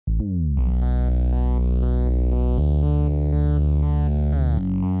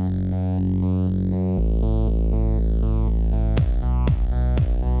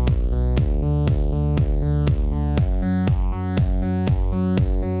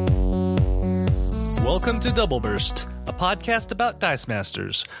Welcome to Double Burst, a podcast about Dice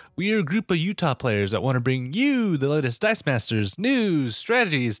Masters. We are a group of Utah players that want to bring you the latest Dice Masters news,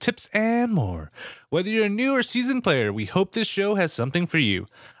 strategies, tips, and more. Whether you're a new or seasoned player, we hope this show has something for you.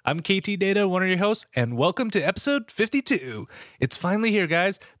 I'm KT Data, one of your hosts, and welcome to episode 52. It's finally here,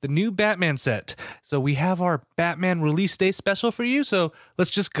 guys, the new Batman set. So we have our Batman release day special for you, so let's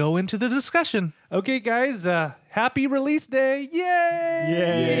just go into the discussion. Okay, guys, happy release day. Yay!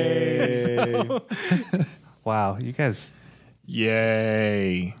 Yay! Wow, you guys,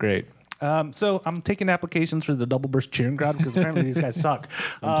 Yay! great. So I'm taking applications for the Double Burst cheering crowd because apparently these guys suck.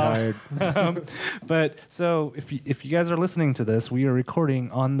 I'm tired. But so if you guys are listening to this, we are recording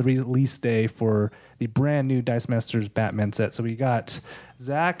on the release day for the brand new Dice Masters Batman set. So we got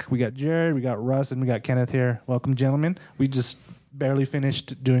Zach, we got Jared, we got Russ, and we got Kenneth here. Welcome, gentlemen. We just barely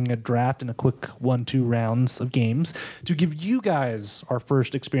finished doing a draft and a quick 1-2 rounds of games to give you guys our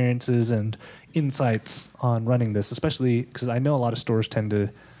first experiences and insights on running this, especially because I know a lot of stores tend to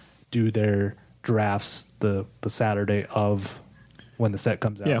do their drafts the Saturday of when the set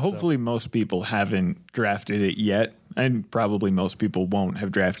comes out. Yeah, hopefully most people haven't drafted it yet, and probably most people won't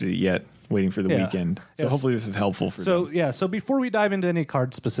have drafted it yet, waiting for the weekend. So hopefully this is helpful for them. So before we dive into any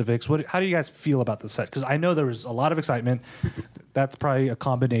card specifics, how do you guys feel about the set? Because I know there was a lot of excitement. That's probably a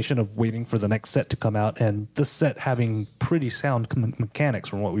combination of waiting for the next set to come out and this set having pretty sound mechanics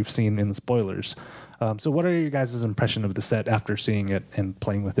from what we've seen in the spoilers. So what are your guys' impression of the set after seeing it and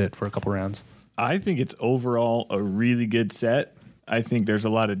playing with it for a couple rounds? I think it's overall a really good set. I think there's a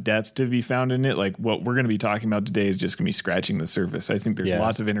lot of depth to be found in it. Like what we're going to be talking about today is just going to be scratching the surface. I think there's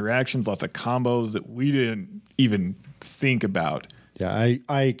lots of interactions, lots of combos that we didn't even think about. Yeah,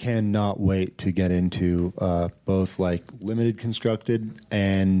 I cannot wait to get into both like limited constructed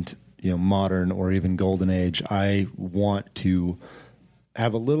and modern or even golden age. I want to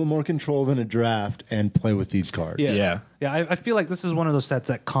have a little more control than a draft and play with these cards. Yeah. I feel like this is one of those sets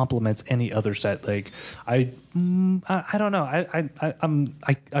that complements any other set. Like I don't know.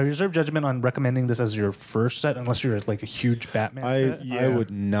 I reserve judgment on recommending this as your first set unless you're like a huge Batman fan. I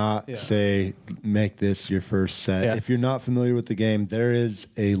would not say make this your first set. Yeah. If you're not familiar with the game, there is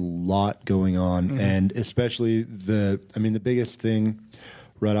a lot going on, and especially the biggest thing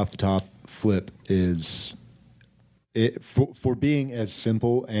right off the top, Flip is it for being as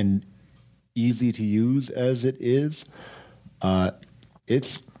simple and easy to use as it is.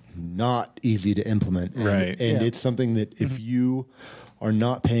 It's not easy to implement, and it's something that if you are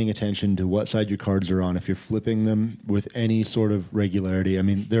not paying attention to what side your cards are on, if you're flipping them with any sort of regularity,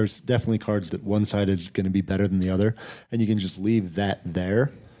 there's definitely cards that one side is going to be better than the other, and you can just leave that there.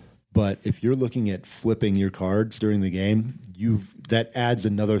 But if you're looking at flipping your cards during the game, that adds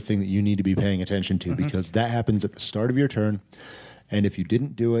another thing that you need to be paying attention to, because that happens at the start of your turn. And if you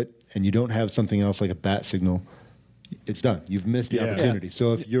didn't do it and you don't have something else like a bat signal, it's done. You've missed the opportunity.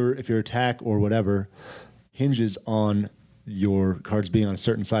 So if your attack or whatever hinges on your cards being on a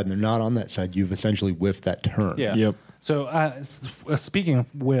certain side and they're not on that side, you've essentially whiffed that turn. Yeah. Yep. So speaking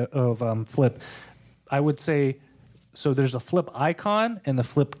of Flip, I would say, so there's a flip icon and the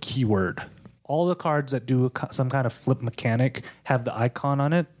flip keyword. All the cards that do some kind of flip mechanic have the icon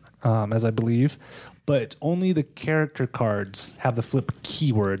on it, as I believe, but only the character cards have the flip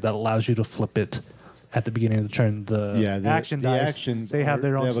keyword that allows you to flip it at the beginning of the turn. The actions, they have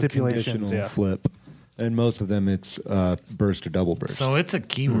their own stipulations. A flip, and most of them it's burst or double burst. So it's a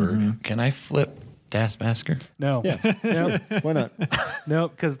keyword. Can I flip Taskmaster? No. Yeah. No. Why not? No,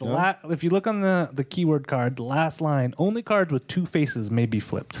 because if you look on the keyword card, the last line, only cards with two faces may be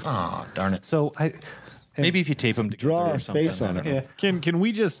flipped. Oh, darn it. So Maybe if you tape them together Draw or a something. face on it. Yeah. Can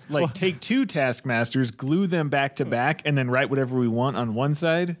we just take two Taskmasters, glue them back to back, and then write whatever we want on one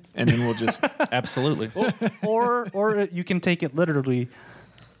side, and then we'll just Absolutely. or you can take it literally.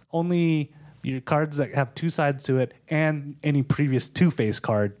 Only your cards that have two sides to it and any previous two-face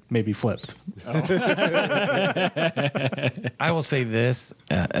card may be flipped. I will say this.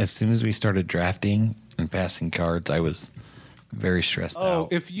 As soon as we started drafting and passing cards, I was very stressed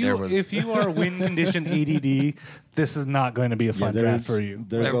out. If you are win condition ADD, this is not going to be a fun draft for you.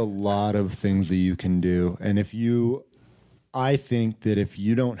 There's a lot of things that you can do, and I think that if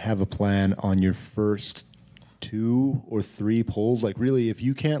you don't have a plan on your first 2 or 3 pulls, like really, if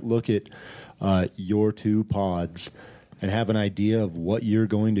you can't look at your 2 pods and have an idea of what you're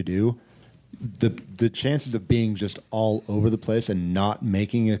going to do, the chances of being just all over the place and not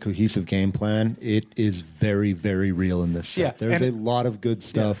making a cohesive game plan, it is very, very real in this set. Yeah, There's a lot of good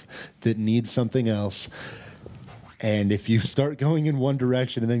stuff that needs something else. And if you start going in one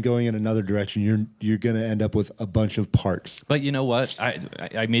direction and then going in another direction, you're going to end up with a bunch of parts. But you know what?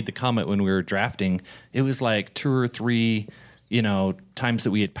 I made the comment when we were drafting. It was like 2 or 3, times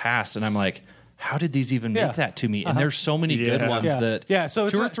that we had passed, and I'm like, how did these even make that to me? And there's so many good ones that so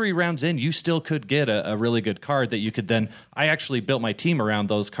 2 or 3 rounds in, you still could get a really good card that you could then. I actually built my team around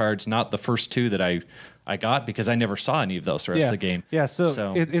those cards, not the first 2 that I got, because I never saw any of those the rest of the game. Yeah,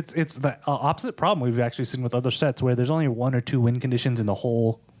 so it's the opposite problem we've actually seen with other sets where there's only 1 or 2 win conditions in the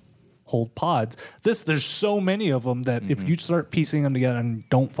whole pods. There's so many of them that if you start piecing them together and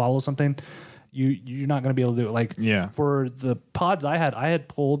don't follow something, you're not going to be able to do it. Like for the pods I had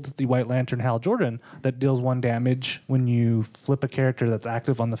pulled the White Lantern Hal Jordan that deals 1 damage when you flip a character that's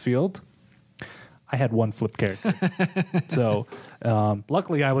active on the field. I had 1 flip character. So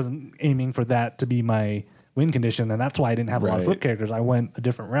luckily I wasn't aiming for that to be my win condition, and that's why I didn't have a lot of flip characters. I went a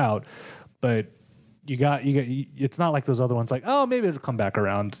different route. But you got it's not like those other ones like, oh, maybe it'll come back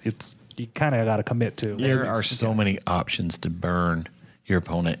around. You kind of got to commit to. There are so many options to burn your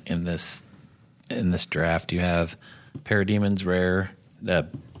opponent in this draft. You have Parademons rare, the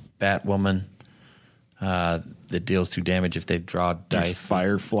Batwoman, that deals 2 damage if they draw dice.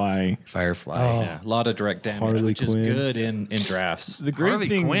 Firefly. Yeah, a lot of direct damage, Harley which Quinn. is good in drafts. The great Harley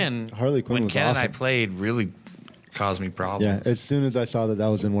thing, Quinn when was Ken and I awesome. played, really caused me Yeah, problems. as soon as I saw that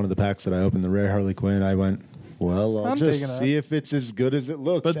was in one of the packs that I opened, the rare Harley Quinn, I went, well, I'll I'm taking just that. see if it's as good as it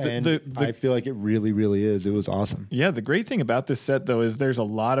looks. But And I feel like it really, really is. It was awesome. yeah, the great thing about this set though is there's a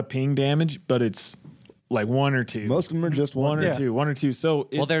lot of ping damage, but it's like 1 or 2. Most of them are just one. One or two. So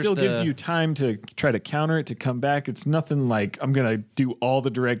it there's still gives the- you time to try to counter it, to come back. It's nothing like I'm going to do all the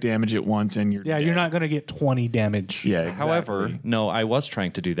direct damage at once and you're dead. You're not going to get 20 damage. Yeah, exactly. However, no, I was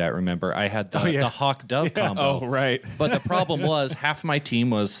trying to do that. Remember, I had the Hawk Dove combo. Oh, right. But the problem was half my team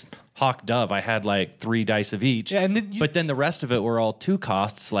was Hawk Dove. I had like 3 dice of each. Yeah, and then but then the rest of it were all 2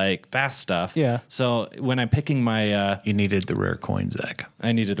 costs, like fast stuff. Yeah. So when I'm picking my, You needed the rare coin, Zach.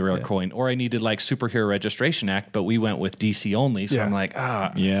 I needed the rare coin, or I needed like Superhero Registration Act, but we went with DC only. So Yeah. I'm like,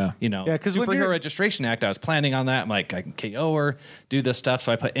 Yeah. Yeah, 'cause when Superhero you're- Registration Act. I was planning on that. I'm like, I can KO her, do this stuff.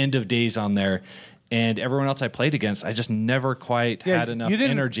 So I put End of Days on there. And everyone else I played against, I just never quite had enough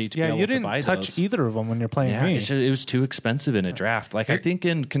energy to be able to buy you didn't touch those. either of them when you're playing Yeah, me. it was too expensive in a draft. Like I think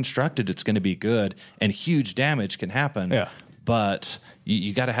in Constructed, it's going to be good, and huge damage can happen. Yeah. But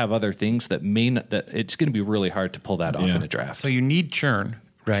you got to have other things that that it's going to be really hard to pull that off in a draft. So you need churn,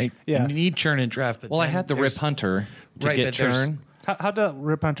 right? Yes. You need churn in draft. But Well, I then had the Rip there's- Hunter to Right, get but there's- churn. How'd the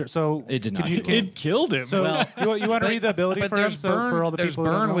Rip Hunter? So It did not could you- kill him. It killed him. So you want to read the ability But for him? there's So burn. for all the There's people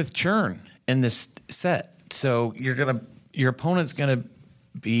who don't burn know? with churn in this set. So your opponent's gonna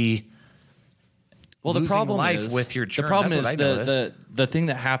be Well, the losing problem life is with your churn. The problem That's is what I noticed. the thing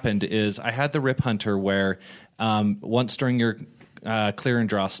that happened is I had the Rip Hunter where once during your clear and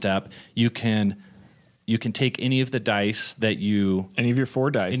draw step you can take any of the dice that you any of your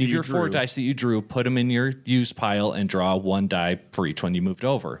 4 dice. any that of you your 4 drew. dice that you drew, put them in your use pile and draw 1 die for each one you moved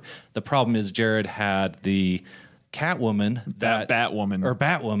over. The problem is Jared had the Catwoman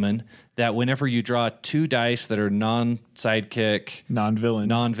Batwoman that whenever you draw 2 dice that are non-sidekick,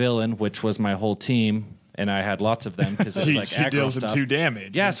 non-villain, which was my whole team, and I had lots of them because it was like she aggro deals stuff. them 2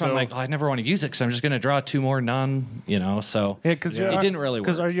 damage. Yeah, And so I'm like, I never want to use it because I'm just going to draw 2 more so because it didn't really work.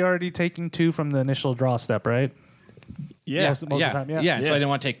 Because are you already taking 2 from the initial draw step, right? yeah. Most of the time, So I yeah. didn't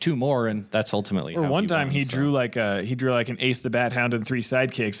want to take 2 more, and that's ultimately. Or how one time won, he so. drew like an Ace the Bat Hound and 3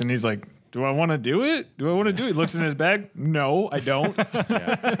 sidekicks, and he's like, do I want to do it? He looks in his bag. No, I don't.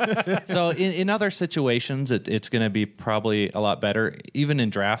 So in other situations, it's going to be probably a lot better, even in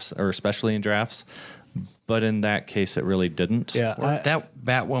drafts, or especially in drafts. But in that case, it really didn't. Yeah, that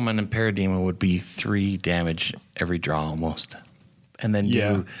Batwoman and Parademon would be 3 damage every draw almost. And then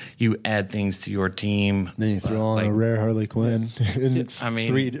you add things to your team. Then you throw on a rare Harley Quinn, and it's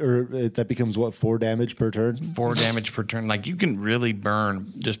that becomes 4 damage per turn. 4 damage per turn. Like you can really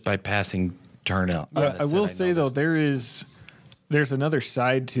burn just by passing turn out. I will say though, there's another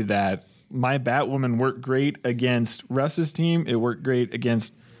side to that. My Batwoman worked great against Russ's team. It worked great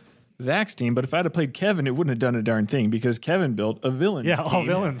against Zach's team, but if I'd have played Kevin, it wouldn't have done a darn thing because Kevin built a villain's team. all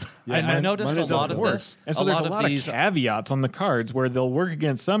villains. I noticed a lot of this. And so there's a lot of caveats on the cards where they'll work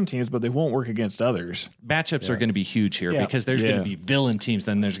against some teams, but they won't work against others. Matchups are going to be huge here because there's going to be villain teams,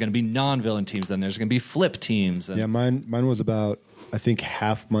 then there's going to be non-villain teams, then there's going to be flip teams. And Yeah, mine was about I think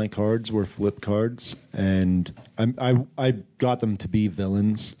half my cards were flip cards, and I got them to be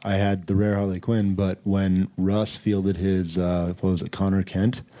villains. I had the rare Harley Quinn, but when Russ fielded his Connor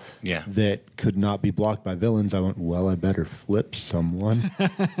Kent, that could not be blocked by villains, I went, well, I better flip someone.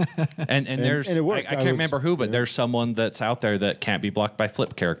 and there's it worked. I can't remember who, but there's someone that's out there that can't be blocked by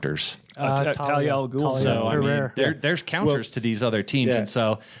flip characters. Talia al Ghul. So I mean, there's counters to these other teams, and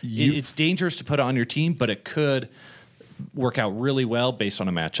so it's dangerous to put it on your team, but it could work out really well based on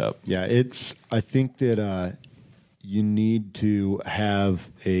a matchup. Yeah, I think that you need to have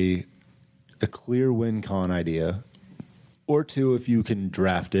a clear win con idea, or two if you can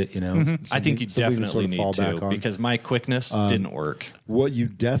draft it. I think you definitely need to, because my quickness didn't work. What you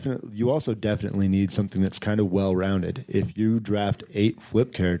also definitely need something that's kind of well rounded. If you draft 8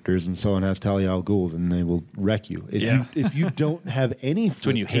 flip characters and someone has Talia al Ghul, then they will wreck you. If you don't have any flip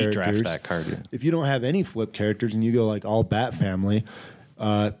when you hate characters, draft that card. Yeah. If you don't have any flip characters and you go like all Bat family,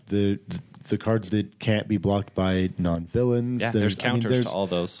 the cards that can't be blocked by non-villains. Yeah, there's counters to all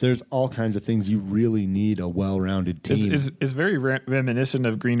those. There's all kinds of things. You really need a well-rounded team. It's very reminiscent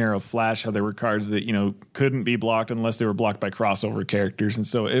of Green Arrow Flash, how there were cards that couldn't be blocked unless they were blocked by crossover characters. And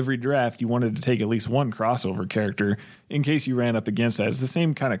so every draft, you wanted to take at least one crossover character in case you ran up against that. It's the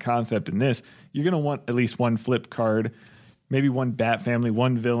same kind of concept in this. You're going to want at least one flip card, maybe one Bat family,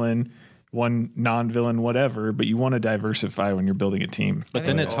 one villain, one non-villain, whatever, but you want to diversify when you're building a team. But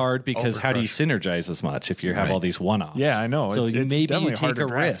then it's hard because how do you synergize as much if you have all these one-offs? Yeah, I know. So maybe you take a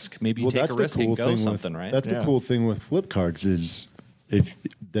risk. Maybe you take a risk and go something, right? That's the cool thing with flip cards is if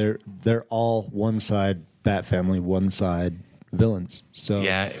they're all one side Bat family, one side villains. So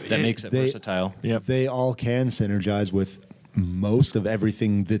that makes it versatile. Yep. They all can synergize with most of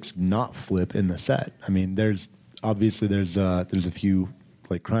everything that's not flip in the set. I mean, there's a few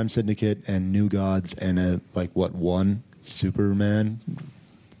like Crime Syndicate and New Gods and one Superman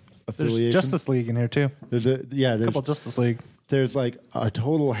affiliation. There's Justice League in here too. There's a couple Justice League. There's like a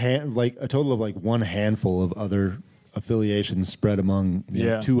total of one handful of other affiliations spread among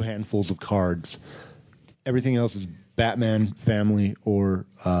 2 handfuls of cards. Everything else is Batman family or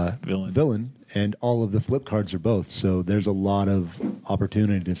villain. And all of the flip cards are both, so there's a lot of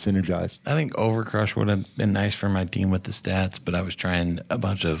opportunity to synergize. I think Overcrush would have been nice for my team with the stats, but I was trying a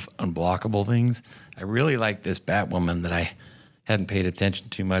bunch of unblockable things. I really like this Batwoman that I hadn't paid attention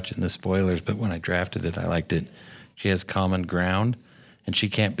too much in the spoilers, but when I drafted it, I liked it. She has common ground, and she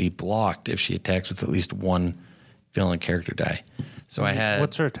can't be blocked if she attacks with at least one villain character die. So I had...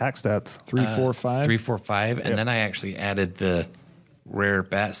 What's her attack stats? 3, 4, 5? 3, 4, 5, and then I actually added the rare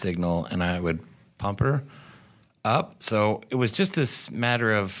bat signal, and I would pump her up. So it was just this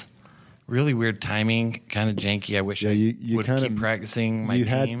matter of really weird timing, kind of janky. I wish I would keep practicing my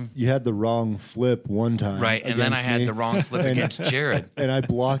team. You had the wrong flip one time, right? And then I had the wrong flip against Jared. And I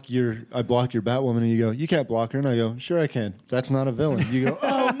block your Batwoman, and you go, you can't block her, and I go, sure I can. That's not a villain. You go,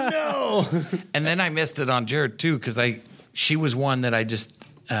 oh no! And then I missed it on Jared too because she was one that I just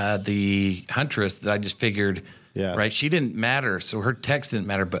the Huntress that I just figured. Yeah. Right. She didn't matter. So her text didn't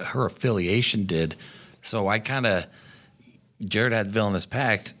matter, but her affiliation did. So Jared had Villainous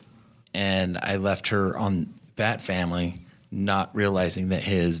Pact, and I left her on Bat Family, not realizing that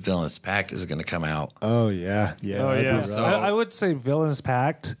his Villainous Pact is going to come out. Oh, yeah. Yeah. So I would say Villainous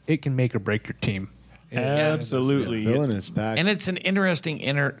Pact, it can make or break your team. Absolutely. Villainous Pact. And it's an interesting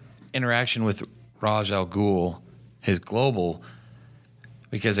interaction with Raj Al Ghul, his global,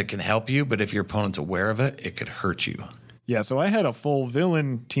 because it can help you, but if your opponent's aware of it, it could hurt you. Yeah, so I had a full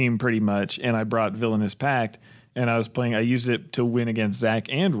villain team pretty much, and I brought Villainous Pact, and I used it to win against Zach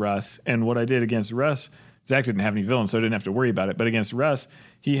and Russ, and what I did against Russ, Zach didn't have any villains, so I didn't have to worry about it, but against Russ,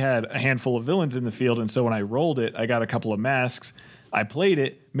 he had a handful of villains in the field, and so when I rolled it, I got a couple of masks, I played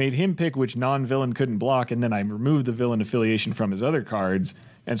it, made him pick which non-villain couldn't block, and then I removed the villain affiliation from his other cards,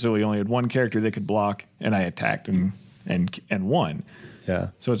 and so he only had one character that could block, and I attacked and won. Yeah.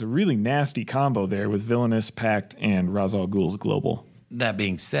 So it's a really nasty combo there with Villainous Pact and Ra's al Ghul's Global. That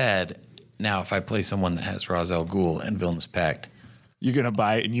being said, now if I play someone that has Ra's al Ghul and Villainous Pact, you're going to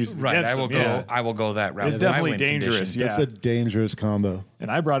buy it and use it right? I will go that route. It's definitely dangerous. It's a dangerous combo. And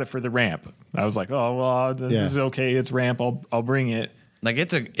I brought it for the ramp. I was like, oh well, this is okay. It's ramp. I'll bring it. Like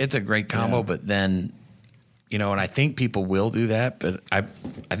it's a great combo, but then and I think people will do that, but I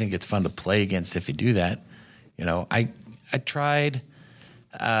think it's fun to play against if you do that. I tried.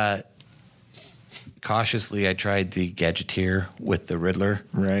 Cautiously, I tried the Gadgeteer with the Riddler,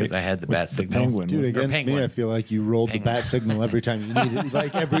 right? Because I had the bat signal. Penguin. Dude, against me, I feel like you rolled the bat signal every time you needed it,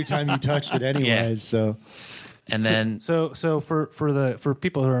 like every time you touched it, anyways. Yeah. So, And then so for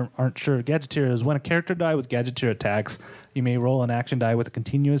people who aren't sure, Gadgeteer is when a character die with Gadgeteer attacks, you may roll an action die with a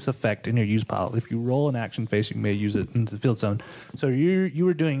continuous effect in your use pile. If you roll an action face, you may use it into the field zone. So you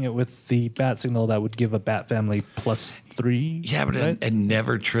were doing it with the bat signal that would give a bat family +3. Yeah, but right? it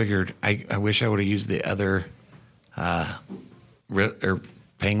never triggered. I wish I would have used the other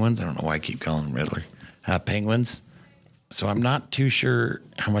penguins. I don't know why I keep calling them Riddler. Penguins. So I'm not too sure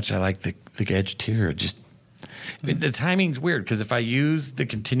how much I like the Gadgeteer. Just the timing's weird because if I use the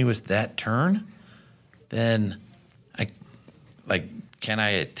continuous that turn, then can I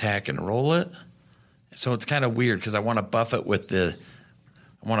attack and roll it? So it's kind of weird because I want to buff it with I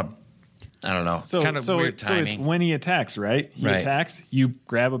don't know. So, kind of weird timing. So it's when he attacks, right? He Right. attacks, you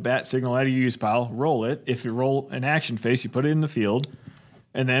grab a bat signal out of your use pile, roll it. If you roll an action face, you put it in the field.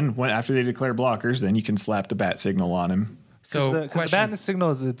 And then after they declare blockers, then you can slap the bat signal on him. So the bat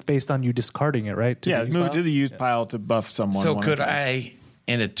signal is it's based on you discarding it, right? Yeah, move it to the use pile to buff someone. So could I,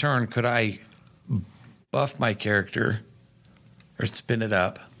 in a turn, buff my character or spin it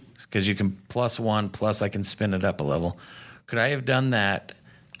up? Because you can +1, plus I can spin it up a level. Could I have done that,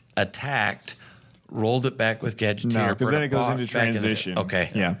 attacked, rolled it back with Gadgeteer? No, because then it goes into back transition.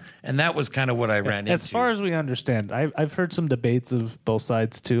 Okay. Yeah. And that was kind of what I ran into. As far as we understand, I've heard some debates of both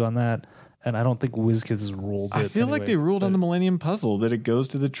sides too on that, and I don't think WizKids has ruled it. I feel like they ruled on the Millennium Puzzle that it goes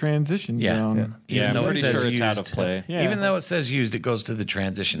to the transition zone. Yeah, Even I'm though it pretty says sure it's out of used. play. Yeah. Even though it says used, it goes to the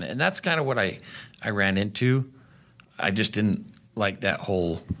transition. And that's kind of what I ran into. I just didn't like that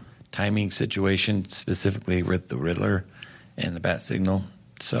whole timing situation, specifically with the Riddler and the bat signal.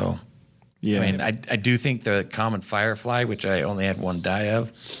 So, Yeah. I mean, I do think the common Firefly, which I only had one die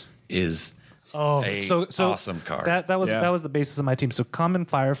of, is awesome card. That was the basis of my team. So common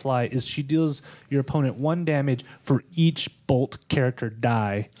Firefly is she deals your opponent 1 damage for each bolt character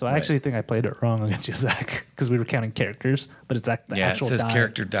die. So I actually think I played it wrong against you, Zach, because we were counting characters, but it's the actual it says die.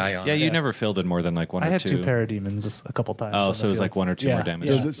 character die on Yeah, it. you never fielded more than like one I or had two. 2 parademons a couple times. Oh, on so the it was field. like 1 or 2 more damage.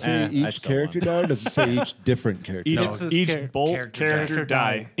 Does it say I each still character won. die, or does it say each different character Each, die? No, it says each bolt character character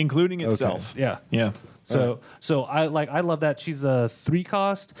die. die, including itself. Yeah. Yeah. So I love that she's a 3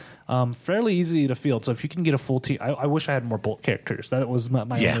 cost, fairly easy to field. So if you can get a full team, I wish I had more bolt characters. That was my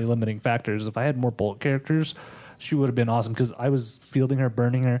only limiting factors. If I had more bolt characters, she would have been awesome because I was fielding her,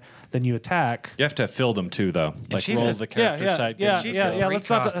 burning her. Then you attack. You have to fill them too, though. Like she's roll a- the character yeah, side. yeah, She's yeah, a yeah, 3 let's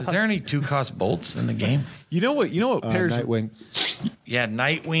not- cost. Is there any 2 cost bolts in the game? You know what pairs Nightwing. Yeah,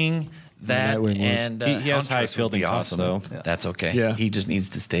 Nightwing, that, Nightwing was- and He has high Huntress would fielding be costs, awesome. though. That's okay. Yeah. He just needs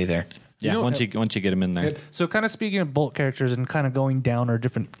to stay there. Yeah, once you get him in there. So kind of speaking of bolt characters and kind of going down our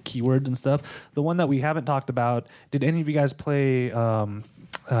different keywords and stuff, the one that we haven't talked about, did any of you guys play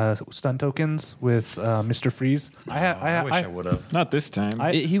stun tokens with Mr. Freeze? I wish I would have. not this time.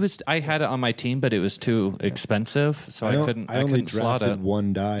 I had it on my team, but it was too expensive, so I couldn't. I only couldn't slot drafted it.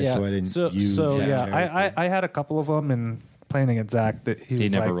 1 die, so I didn't use So that yeah, character. I had a couple of them and playing against Zach that he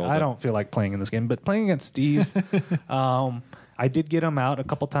was never like, rolled I it. don't feel like playing in this game. But playing against Steve, I did get him out a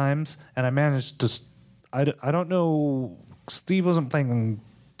couple times, and I managed to. I don't know. Steve wasn't playing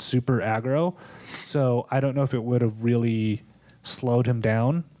super aggro, so I don't know if it would have really slowed him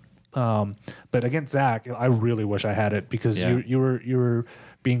down. But against Zach, I really wish I had it because you were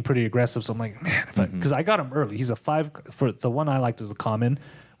being pretty aggressive. So I'm like, man, because I got him early. He's a 5 for the one I liked is a common,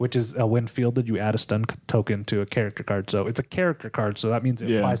 which is when fielded, you add a stun token to a character card. So it's a character card, so that means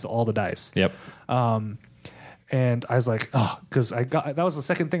it applies to all the dice. Yep. And I was like, oh, because that was the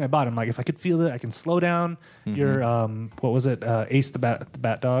second thing I bought. I'm like, if I could field it, I can slow down your what was it? Ace the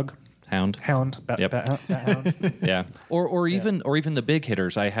bat dog. Hound. Bat Yep. hound. Yeah. Or even the big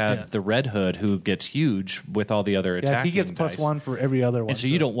hitters. I had the Red Hood who gets huge with all the other attacking. Yeah, he gets dice. +1 for every other one. And so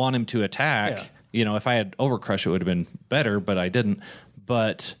you don't want him to attack. Yeah. You know, if I had Overcrush, it would have been better, but I didn't.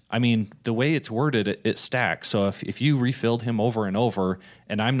 But I mean, the way it's worded, it stacks. So if you refilled him over and over,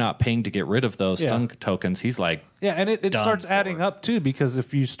 and I'm not paying to get rid of those stun tokens, he's like, yeah, and it done starts for. adding up too, because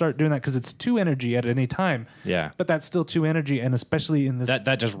if you start doing that, because it's 2 energy at any time. Yeah. But that's still 2 energy, and especially in this.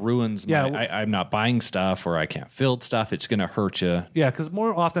 that just ruins. Yeah, I'm not buying stuff, or I can't field stuff. It's going to hurt you. Yeah, because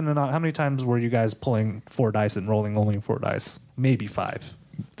more often than not, how many times were you guys pulling 4 dice and rolling only 4 dice? Maybe 5.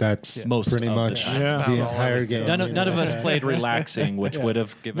 That's Most pretty of much the the, time. That's about all I entire was doing. game. None of us played relaxing, which would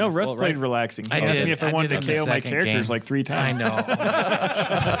have given. No, us, Russ well, played right. relaxing. He I asked did. me if I I wanted did to on the KO my second characters game. like 3 times.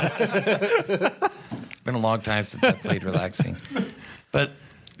 I know. Been a long time since I played relaxing. But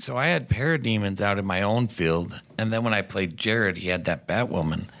so I had parademons out in my own field, and then when I played Jared, he had that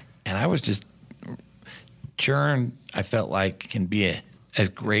Batwoman, and I was just Churn. I felt like can be as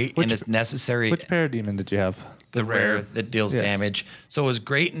great and as necessary. Which parademon did you have? the rare that deals damage. So as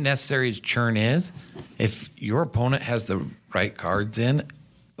great and necessary as churn is, if your opponent has the right cards in,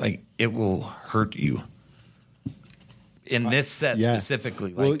 like it will hurt you. In this set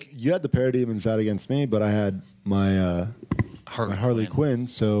specifically, well, you had the Parademons out against me, but I had my Harley Quinn.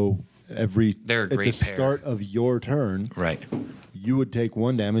 So at the start of your turn, right, you would take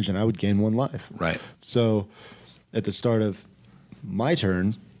 1 damage and I would gain 1 life. Right. So at the start of my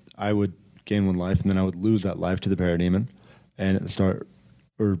turn, I would gain 1 life, and then I would lose that life to the Parademon. And at the start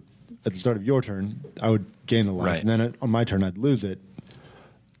of your turn, I would gain a life, right. and then on my turn, I'd lose it.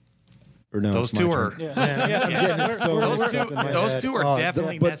 Or no, those two are those two are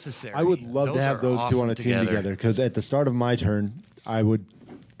definitely necessary. I would love to have those awesome two on a team together because at the start of my turn, I would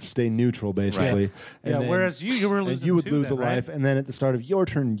stay neutral basically. Right. And then, whereas you were losing, you would lose a life, and then at the start of your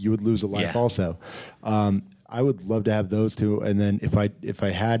turn, you would lose a life also. I would love to have those two, and then if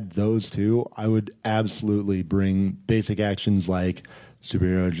I had those two, I would absolutely bring basic actions like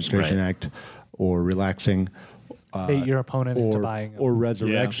Superhero Registration Act or Relaxing. Bait your opponent into buying or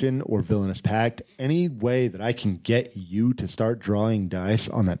Resurrection or Villainous Pact. Any way that I can get you to start drawing dice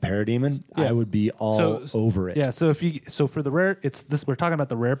on that Parademon, I would be all over it. Yeah. So for the rare, it's this. We're talking about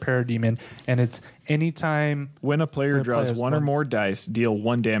the rare Parademon, and it's anytime when a player draws 1 or more dice, deal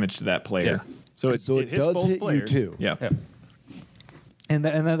 1 damage to that player. Yeah. So it hits does both hit players. you too. Yeah. And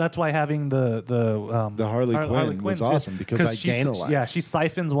that's why having the Harley Quinn was awesome because I gain a life. Yeah, she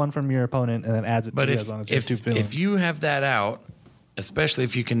siphons 1 from your opponent and then adds it to you as long as you have 2 feelings. If you have that out, especially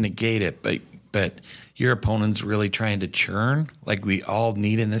if you can negate it, but your opponent's really trying to churn, like we all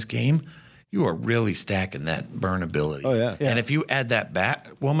need in this game, you are really stacking that burn ability. Oh, yeah. And if you add that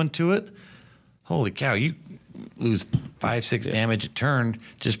Batwoman to it, holy cow, you lose 5-6 damage a turn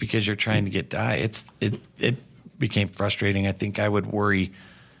just because you're trying to get die. It became frustrating. I think I would worry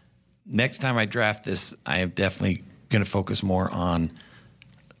next time I draft this. I am definitely going to focus more on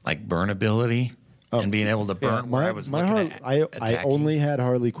like burn ability and being able to burn. Where I was looking at I only had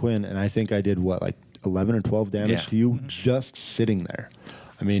Harley Quinn, and I think I did like 11 or 12 damage to you just sitting there.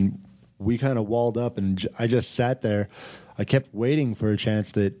 I mean, we kind of walled up, and I just sat there. I kept waiting for a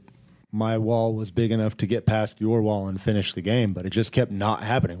chance that my wall was big enough to get past your wall and finish the game, but it just kept not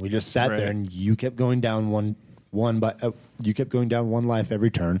happening. We just sat there, and you kept going down you kept going down 1 life every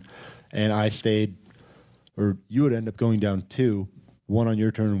turn, and I stayed, or you would end up going down 2, 1 on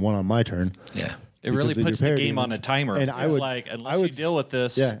your turn and 1 on my turn. Yeah. It really puts the game on a timer. And unless you deal with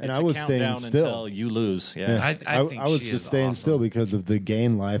this, and I was staying still until you lose. Yeah. I think I was just staying still because of the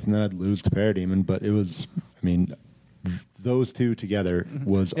gain life, and then I'd lose to Parademon. But it was, I mean, those two together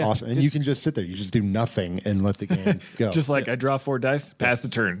was awesome. And you can just sit there. You just do nothing and let the game go. Just like I draw 4 dice, pass the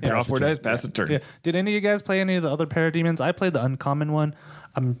turn. Draw 4 dice, pass the turn. Yeah. Did any of you guys play any of the other Parademons? I played the uncommon one.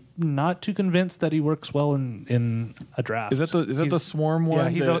 I'm not too convinced that he works well in a draft. Is that the swarm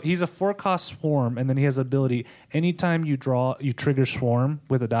one? Yeah, he's a 4-cost swarm, and then he has ability. Anytime you trigger swarm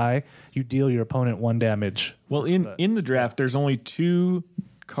with a die, you deal your opponent 1 damage. Well, in the draft, there's only 2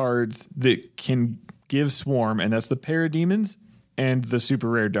 cards that can give swarm, and that's the Parademons and the super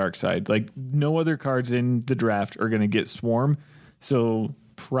rare Dark Side. Like no other cards in the draft are going to get swarm, so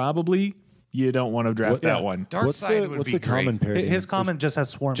probably you don't want to draft that one. Dark Side would be the common Parademon? His common just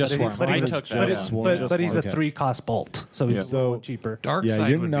has swarm. Just swarm. But he's a Okay. 3-cost bolt, so he's a little cheaper. Dark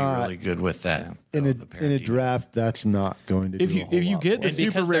Side would be really good with that. In a draft, that's not going to do If you get the And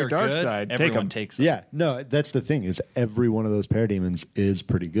super because rare they're Dark good, Side, take everyone them. takes them. Yeah, no, that's the thing is every one of those Parademons is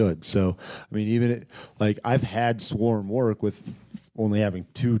pretty good. So, I mean, even like I've had Swarm work with only having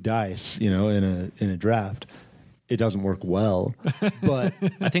 2 dice, in a draft. It doesn't work well, but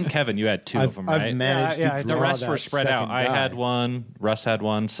I think Kevin, you had 2 of them, right? I've managed to draw the rest that were spread out. second I die. had 1, Russ had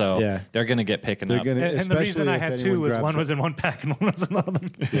 1, so they're going to get picking up. Gonna, And the reason I especially had if 2 anyone was grabs one it. was in 1 pack and one was in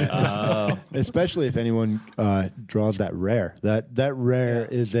another. Especially if anyone draws that rare. That rare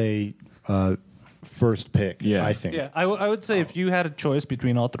is a first pick. Yeah. I think. Yeah, I would say if you had a choice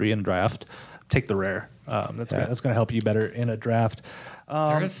between all 3 in a draft, take the rare. That's going to help you better in a draft.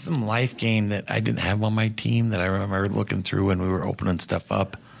 There is some life gain that I didn't have on my team that I remember looking through when we were opening stuff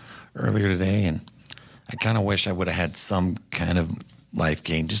up earlier today, and I kind of wish I would have had some kind of life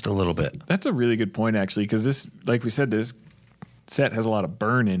gain, just a little bit. That's a really good point, actually, because this, like we said, this set has a lot of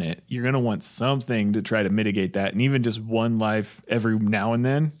burn in it. You're going to want something to try to mitigate that, and even just 1 life every now and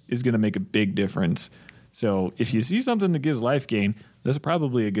then is going to make a big difference. So if you see something that gives life gain, that's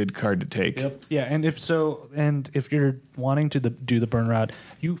probably a good card to take. Yep. Yeah, and if you're wanting to do the burn route,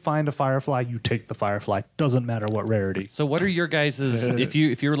 you find a Firefly, you take the Firefly. Doesn't matter what rarity. So what are your guys' if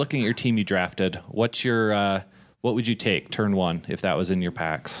you're looking at your team you drafted, what's your what would you take turn 1 if that was in your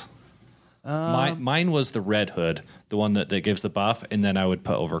packs? Mine was the Red Hood, the one that gives the buff, and then I would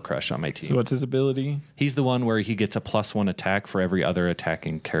put Overcrush on my team. So what's his ability? He's the one where he gets a +1 attack for every other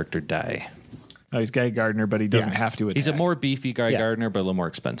attacking character die. Oh, he's Guy Gardner, but he doesn't have to attack. He's a more beefy Guy Gardner, but a little more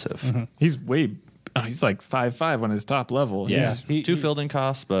expensive. Mm-hmm. He's like 5'5" on his top level. Yeah, two filled-in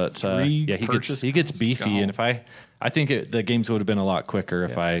costs, but he gets beefy. And if I think the games would have been a lot quicker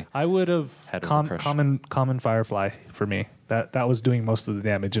if I would have had common Firefly for me. That was doing most of the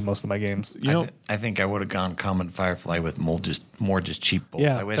damage in most of my games. I think I would have gone common Firefly with more just cheap bolts.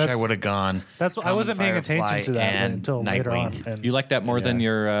 Yeah, I wish I would have gone. I wasn't paying attention to that until later on. And you like that more than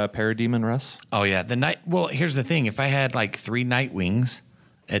your Parademon, Russ? Oh yeah, Well, here's the thing: if I had like 3 Nightwings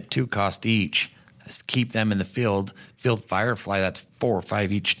at 2 cost each, keep them in the field Firefly. That's 4 or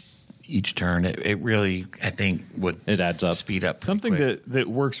 5 each turn. It really, I think, it adds up. Speed up something that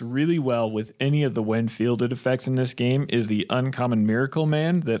works really well with any of the when fielded effects in this game is the Uncommon Miracle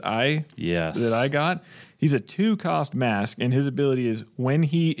Man that I got. He's a 2-cost mask, and his ability is when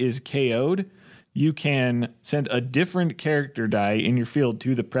he is KO'd, you can send a different character die in your field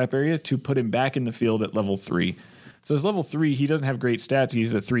to the prep area to put him back in the field at level 3. So as level 3, he doesn't have great stats.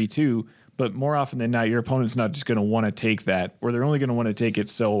 He's a 3/2. But more often than not, your opponent's not just going to want to take that, or they're only going to want to take it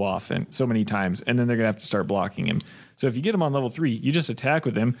so many times, and then they're going to have to start blocking him. So if you get him on level 3, you just attack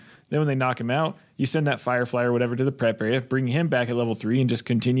with him. Then when they knock him out, you send that Firefly or whatever to the prep area, bring him back at level 3, and just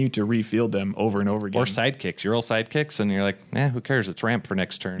continue to refield them over and over again. Or sidekicks. You roll sidekicks, and you're like, who cares? It's ramp for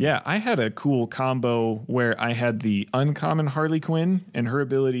next turn. Yeah, I had a cool combo where I had the uncommon Harley Quinn, and her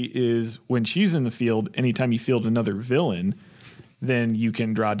ability is when she's in the field, anytime you field another villain, then you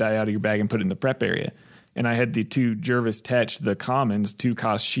can draw a die out of your bag and put it in the prep area. And I had the 2 Jervis Tetch, the commons,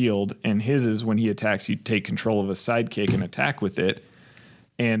 2-cost shield, and his is when he attacks, you take control of a sidekick and attack with it.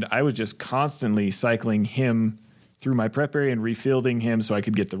 And I was just constantly cycling him through my prep area and refielding him so I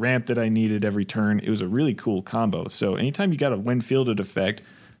could get the ramp that I needed every turn. It was a really cool combo. So anytime you got a when fielded effect,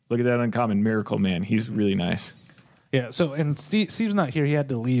 look at that Uncommon Miracle Man. He's really nice. Yeah, so and Steve's not here; he had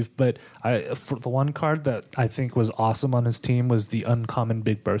to leave. But for the one card that I think was awesome on his team was the Uncommon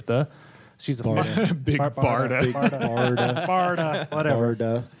Big Bertha. She's a Big Barda, whatever.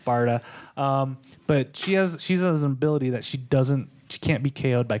 Barda. But she has an ability that she can't be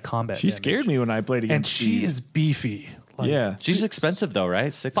KO'd by combat. She scared me when I played against and Steve. She is beefy. She's expensive though,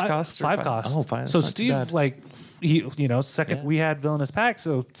 right? 6 costs, 5 costs. Oh, 5. So Steve, we had Villainous Pack,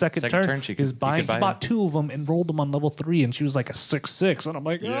 so second turn he bought 2 of them and rolled them on level 3, and she was like a 6/6, and I'm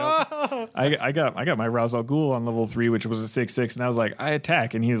like, I got my Ra's al Ghul on level 3, which was a 6/6, and I was like, I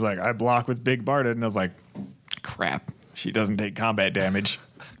attack, and he was like, I block with Big Barda, and I was like, crap, she doesn't take combat damage.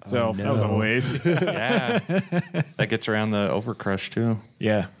 So that was a waste. Yeah, that gets around the Overcrush too.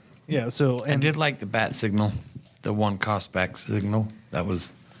 Yeah. So I did like the bat signal. The 1-cost back signal.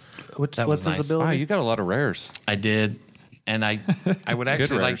 What's his ability? Wow, you got a lot of rares. I did, and I would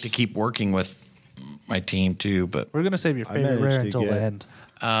actually like to keep working with my team too. But we're gonna save your favorite rare until the end.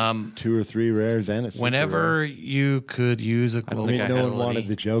 2 or 3 rares and a super whenever rare. You could use a global. No one wanted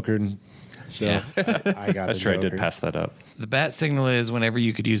the Joker, so I got. That's right. I did pass that up. The bat signal is whenever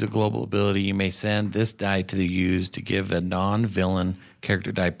you could use a global ability, you may send this die to the used to give a non-villain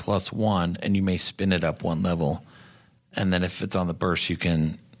character die +1, and you may spin it up 1 level. And then if it's on the burst, you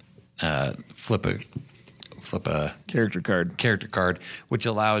can flip a character card, which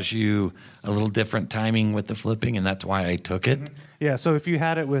allows you a little different timing with the flipping, and that's why I took it. Yeah, so if you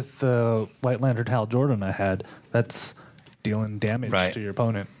had it with the White Lantern Hal Jordan I had, that's dealing damage to your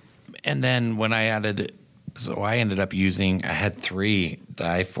opponent. And then when I added it, so I ended up using, I had 3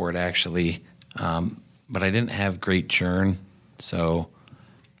 die for it actually, but I didn't have great churn, so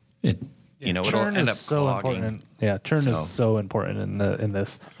it... churn it'll end up is so clogging. important. Yeah, churn is so important in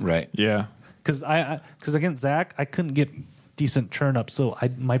this. Right. Yeah. Because against Zach, I couldn't get decent churn up, so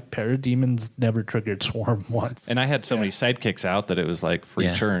my Parademons never triggered Swarm once. And I had so many sidekicks out that it was like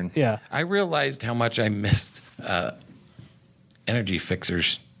free churn. Yeah. I realized how much I missed energy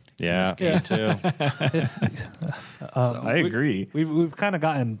fixers. Yeah, me too. I agree. We've kind of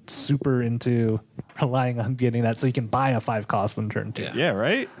gotten super into relying on getting that so you can buy a 5-cost in turn 2. Yeah,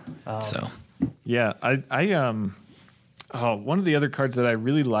 right? Yeah, one of the other cards that I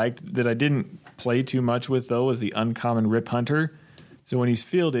really liked that I didn't play too much with, though, was the Uncommon Rip Hunter. So when he's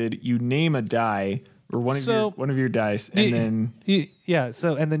fielded, you name a die or one of your dice, and then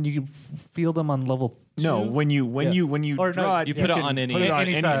and then you field them on level 2. No, when you draw it, you put it on any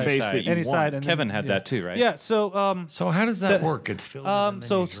side, face that you any want. side. And Kevin had that too, right? Yeah. So so how does that work? It's filled.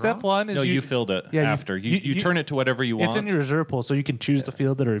 So step 1 is you filled it after you turn it to whatever you want. It's in your reserve pool, so you can choose to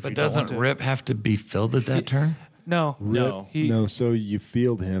field it or if but you doesn't don't want Rip have to be filled at that turn? No. No, so you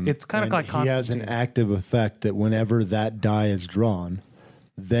field him. It's kind of and like he has an Constantine. active effect that whenever that die is drawn,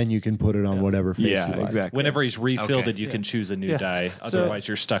 then you can put it on whatever face you like. exactly. Whenever he's refilled, Okay. you can choose a new Yeah. die. So- Otherwise,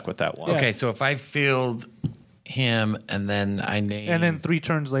 you're stuck with that one. Yeah. Okay, so if I field him and then I name, And then 3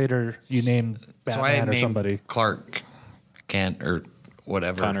 turns later, you name so I Batman or name somebody. Clark Kent or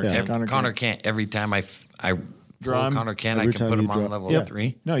whatever. Connor Yeah. Kent. Connor Kent. Every time I Draw him. Connor Kent, I Every can time put you him on draw- level Yeah.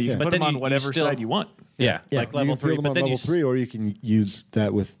 3. No, you Yeah. can But put then them on you whatever still- side you want. Yeah, like you level can field 3. them But on then level you 3, or you can use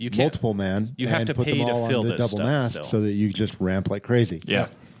that with You can't- multiple man. you have and to put pay them to all fill on the this double stuff mask still. so that you just ramp like crazy. Yeah.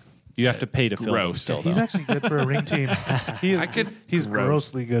 You have to pay to fill them Gross. still, He's though. actually good for a ring team. He's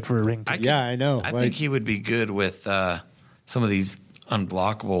grossly good for a ring team. Yeah, I know. I think he would be good with some of these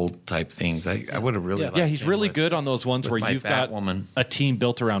unblockable type things. I would have really liked Yeah, he's him really with- good on those ones with where my you've got Batwoman. a team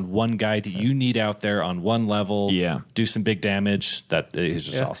built around one guy that you need out there on one level. Yeah. Do some big damage. That is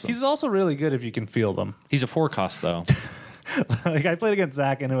just Yeah. awesome. He's also really good if you can field him. He's a 4 cost, though. Like I played against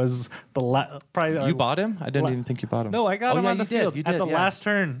Zach, and it was probably You bought him? I didn't even think you bought him. No, I got him yeah, on the you did. field You at did, the yeah. last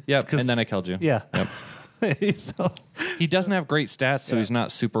turn. Yep, 'Cause- and then I killed you. Yeah. Yep. So- He doesn't have great stats, so he's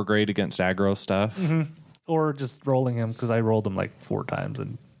not super great against aggro stuff. or just rolling him because I rolled him like 4 times,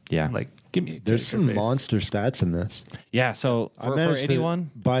 and Yeah. like give me. There's character some face. monster stats in this. Yeah, so I for managed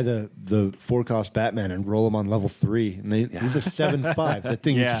anyone, to buy the 4-cost Batman and roll him on level 3, and he's a 7/5. That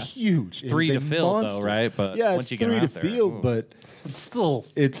thing Yeah. is huge. It 3 is to a field, though, monster. right? But yeah, once it's you get 3 him to out there, field, ooh. but It's still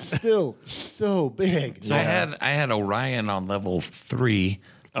it's still so big. So I had Orion on level 3.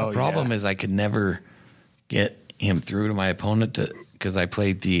 The problem is I could never get him through to my opponent because I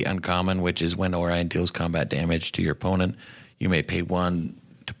played the uncommon, which is when Orion deals combat damage to your opponent, you may pay 1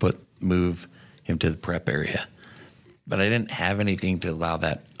 to move him to the prep area. But I didn't have anything to allow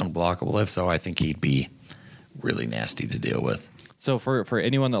that unblockable. If so, I think he'd be really nasty to deal with. So for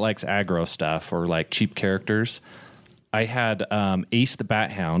anyone that likes aggro stuff or like cheap characters, I had Ace the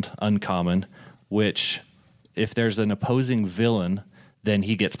Bat Hound uncommon, which if there's an opposing villain, then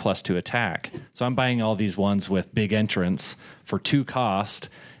he gets +2 attack. So I'm buying all these ones with big entrance for 2 cost,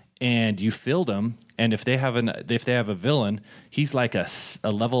 and you field them. And if they have a villain, he's like a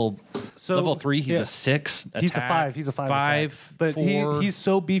level 3. He's yeah. a 6. he's a attack, 5. He's a 5. 5, attack. But 4. he's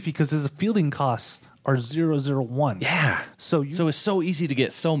so beefy because his fielding costs are 001. yeah. So So it's so easy to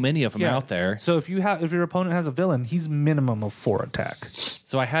get so many of them out there. So if your opponent has a villain, he's minimum of 4 attack.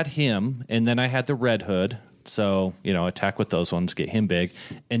 So I had him, and then I had the Red Hood. So, attack with those ones, get him big.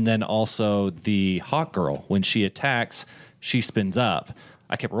 And then also the Hawk Girl. When she attacks, she spins up.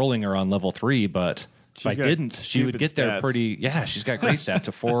 I kept rolling her on level 3, but if I got didn't, she would stupid get there stats. pretty... Yeah, she's got great stats,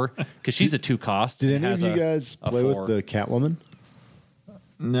 a 4, because she's a 2 cost. Did and any of has you a- guys a play 4. with the Catwoman?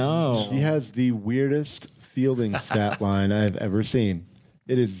 No. She has the weirdest fielding stat line I've ever seen.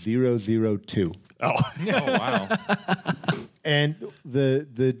 It is 002. Oh, wow. And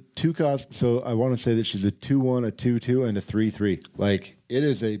the 2 cost, so I want to say that she's a 2/1, a 2/2, and a 3/3. Like, it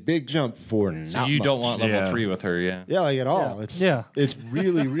is a big jump for So not you don't much. want level Yeah. 3 with her, yeah. Yeah, like at all. Yeah. It's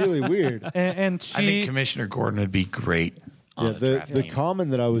really, really weird. And she I think Commissioner Gordon would be great on Yeah, the the draft team. common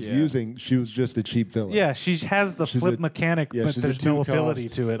that I was using, she was just a cheap villain. Yeah, she has the She's flip a- mechanic, yeah, but she's a there's no 2 ability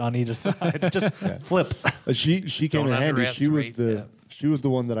cost. to it on either side. Just flip. She came Don't in handy. She was underestimate the that. she was the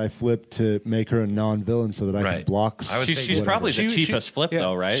one that I flipped to make her a non-villain so that I Right. could block. I would say She's whatever. probably the cheapest flip,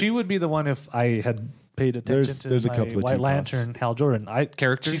 though, right? She would be the one if I had paid attention There's to a my couple of White 2 Lantern, Hal Jordan.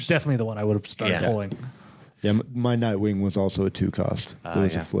 Characters? She's definitely the one I would have started Yeah. pulling. Yeah, my Nightwing was also a 2 cost. There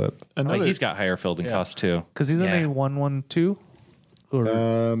was yeah. a flip. Another, He's got higher fielding costs, too. Because he's in Yeah. a 1/1/2. Or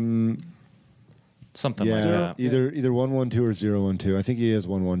Something like Yeah, that. either 1/1/2 or 0/1/2. I think he is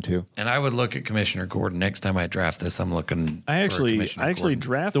 1/1/2. And I would look at Commissioner Gordon next time I draft this. I'm looking. I for actually Commissioner Gordon.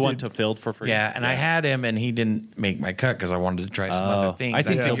 drafted The one to field for free. Yeah, and I had him, and he didn't make my cut because I wanted to try some other things. I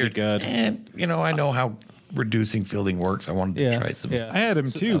think he'll be good. And I know how reducing fielding works. I wanted to try some. I had him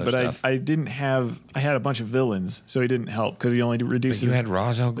too, other but stuff. I didn't have. I had a bunch of villains, so he didn't help because he only reduces But you had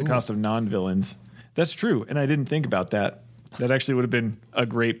Ra's al the Ghul. cost of non-villains. That's true, and I didn't think about that. That actually would have been a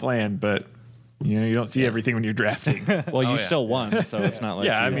great plan, but you don't see everything when you're drafting. Well, you still won, so it's not like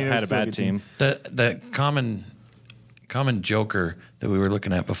Yeah, I you mean, it had was a still a bad good team. The common Joker that we were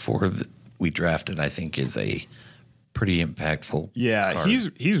looking at before that we drafted, I think, is a pretty impactful. Yeah, card.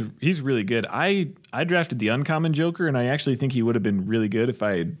 he's really good. I drafted the uncommon Joker, and I actually think he would have been really good if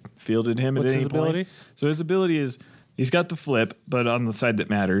I had fielded him What's at any his ability? point. So his ability is he's got the flip, but on the side that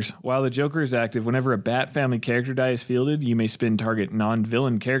matters. While the Joker is active, whenever a Bat family character die is fielded, you may spin target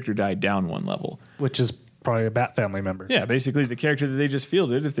non-villain character die down 1 level. which is probably a Bat family member. Yeah, basically the character that they just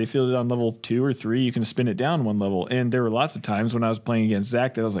fielded, if they fielded on level 2 or 3, you can spin it down one level. And there were lots of times when I was playing against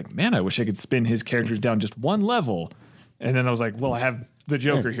Zach that I was like, man, I wish I could spin his characters down just one level. And then I was like, well, I have the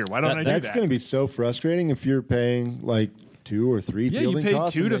Joker here. Why don't I do that? That's going to be so frustrating if you're paying like 2 or 3 fielding you paid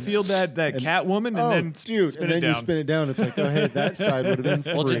costs. 2 to field that Catwoman and then you spin it down. It's like, oh, hey, that side would have been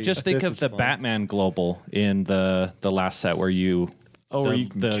free. Well, just think of the Batman Global in the last set where you where you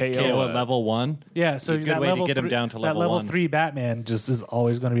can KO at level 1. Yeah, so a good way to get him down to level 1. That level 3 Batman just is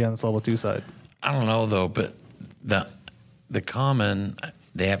always going to be on this level 2 side. I don't know though, but the common,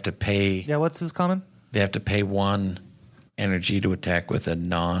 they have to pay. Yeah, what's his common? They have to pay 1 energy to attack with a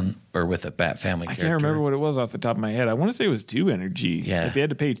with a Bat family character. I can't remember what it was off the top of my head. I want to say it was 2 energy. Yeah. Like they had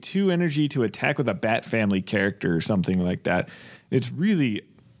to pay 2 energy to attack with a Bat family character or something like that. It's really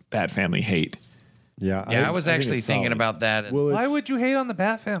Bat family hate. Yeah, I was actually thinking about that. Well, Why would you hate on the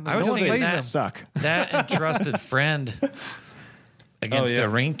Bat family? I was thinking that suck. That and Trusted Friend against a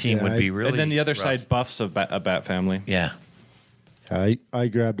ring team would be really. And then the other rough. side buffs a Bat family. Yeah. I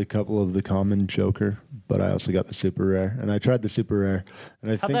grabbed a couple of the common Joker, but I also got the super rare, and I tried the super rare,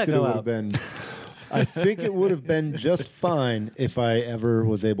 and I think that that it go would out? have been. I think it would have been just fine if I ever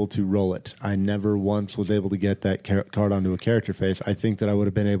was able to roll it. I never once was able to get that card onto a character face. I think that I would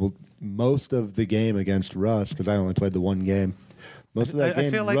have been able most of the game against Russ because I only played the one game. Most of that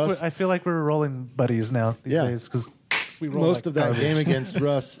game, I feel like we're rolling buddies now these days because we roll most of that garbage. game against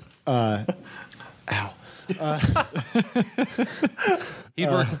Russ.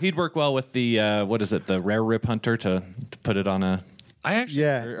 He'd work well with the what is it, the rare Rip Hunter to put it on a. I actually.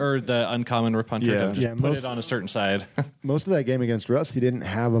 Yeah, Or the uncommon Rip Hunter to just put it on a certain side. most of that game against Russ, he didn't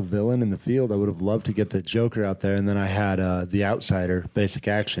have a villain in the field. I would have loved to get the Joker out there, and then I had the Outsider basic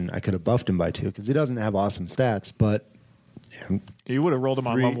action. I could have buffed him by 2 because he doesn't have awesome stats, but You would have rolled him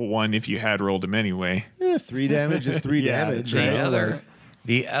on level 1 if you had rolled him anyway. 3 damage is 3 damage.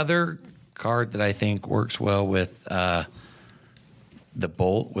 The other card that I think works well with the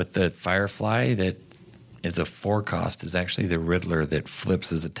Bolt with the Firefly that is a 4 cost is actually the Riddler that flips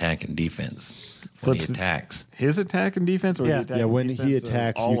his attack and defense when he attacks. His attack and defense? Or Yeah. the attack Yeah, and when defense he of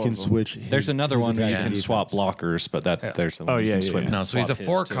attacks, all you of can them? switch. There's another one where you attack can and swap defense. blockers, but there's the one you can swap. No, so he's a swap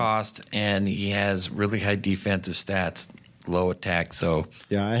 4 his, too. cost and he has really high defensive stats, low attack. So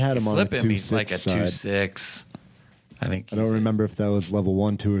Yeah, I had him on a flip him, 2/6 he's like a side. 2/6. I think I don't remember if that was level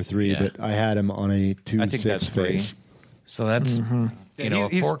 1, 2, or 3, Yeah. but I had him on a 2/6 I think that's 3. face. So that's Yeah, a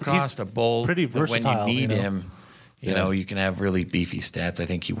he's 4 cost, a bold. pretty that when versatile, you need you know? him, you know, you can have really beefy stats. I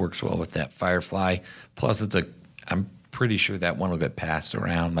think he works well with that Firefly. Plus, I'm pretty sure that one will get passed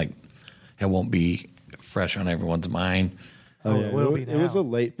around. Like it won't be fresh on everyone's mind. Oh, yeah. it will be It was now. a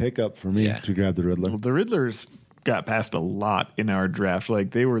late pickup for me Yeah. to grab the Riddler. Well, the Riddlers got passed a lot in our draft.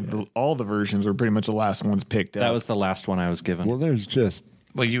 Like they were all the versions were pretty much the last ones picked up. That was the last one I was given. Well, there's just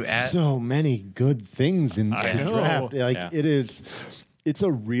Well, you add so many good things in I the know. draft. Like Yeah. it's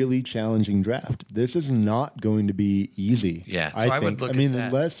a really challenging draft. This is not going to be easy. Yeah, so I I think. would look I mean,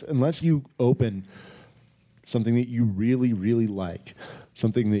 at that. unless you open something that you really, really like,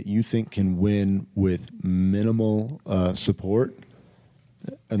 something that you think can win with minimal support.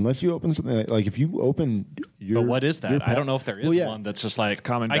 Unless you open something like if you open your. but what is your that? I don't know if there is Well, yeah. one that's just like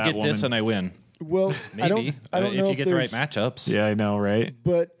common I get this Batwoman. and I win. Well, Maybe I don't know if you get the right there's- matchups. yeah, I know, right?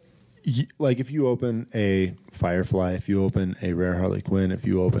 But like if you open a Firefly, if you open a Rare Harley Quinn, if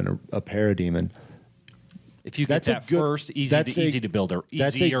you open a Parademon, If you get that's a that good- first, that's a- easy to build, or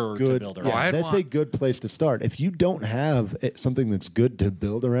that's easier a good, to build around. yeah, I'd that's a want- good place to start. If you don't have something that's good to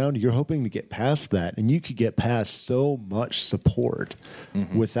build around, you're hoping to get past that, and you could get past so much support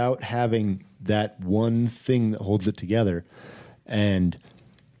without having that one thing that holds it together, and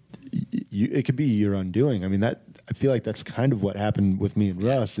it could be your undoing. I mean, that I feel like that's kind of what happened with me and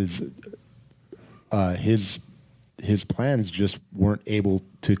Russ. Is his plans just weren't able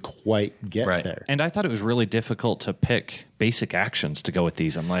to quite get Right. there. And I thought it was really difficult to pick basic actions to go with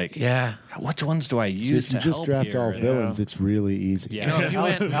these. I'm like, yeah. which ones do I So use if you to just help draft here? all villains, it's really easy. Yeah. You know, if you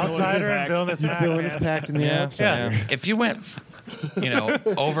went Outsider and Villainous Pack. Villainous Pact and the Yeah. Outsider. Yeah. if you went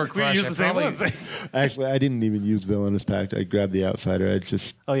Overcrush, use I the same probably- ones. Actually, I didn't even use Villainous Pact. I grabbed the Outsider. I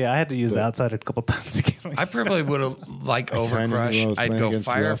just Oh yeah, I had to use the Outsider a couple times to get I probably would have like kinda knew I Overcrush. was I'd playing go against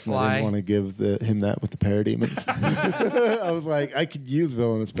Russ, and I Firefly. didn't want to give him that with the Parademons. I was like, I could use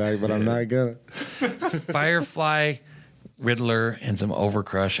Villainous Pact, but I'm not gonna. Firefly, Riddler, and some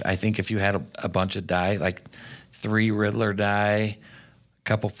Overcrush. I think if you had a bunch of die, like 3 Riddler die, a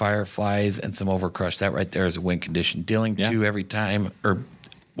couple Fireflies, and some Overcrush, that right there is a win condition. Dealing 2 every time, or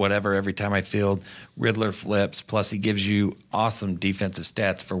whatever, every time I field, Riddler flips, plus he gives you awesome defensive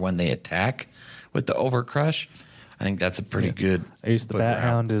stats for when they attack, with the overcrush, I think that's a pretty good. I used the Bat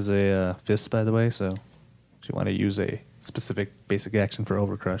Hound as a fist, by the way, so if you want to use a specific basic action for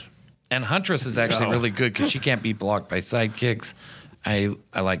overcrush. And Huntress is actually really good because she can't be blocked by sidekicks. I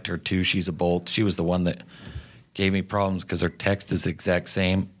liked her too. She's a bolt. She was the one that gave me problems because her text is the exact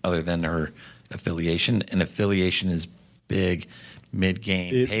same other than her affiliation. And affiliation is big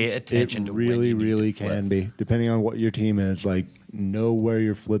mid-game. Pay attention to really, when you need really to flip. can be. Depending on what your team is, like, know where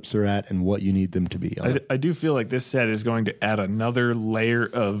your flips are at and what you need them to be on. I do feel like this set is going to add another layer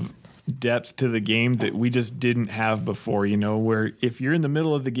of depth to the game that we just didn't have before, you know, where if you're in the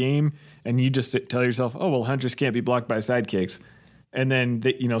middle of the game and you just tell yourself, oh, well, Huntress can't be blocked by sidekicks, and then,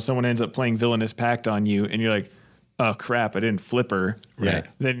 someone ends up playing Villainous Pact on you, and you're like, oh, crap, I didn't flip her. Right.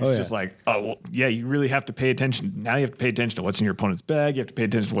 Then it's just like, oh, well, yeah, you really have to pay attention. Now you have to pay attention to what's in your opponent's bag. You have to pay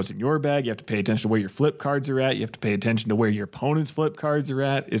attention to what's in your bag. You have to pay attention to where your flip cards are at. You have to pay attention to where your opponent's flip cards are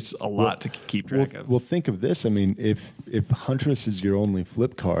at. It's a lot to keep track of. Well, think of this. I mean, if Huntress is your only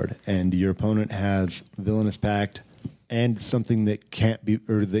flip card and your opponent has Villainous Pact and something that can't be,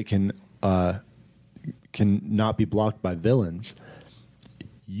 or that can not be blocked by villains,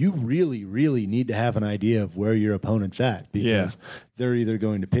 you really, really need to have an idea of where your opponent's at, because they're either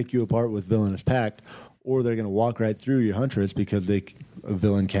going to pick you apart with Villainous Pact, or they're going to walk right through your Huntress because a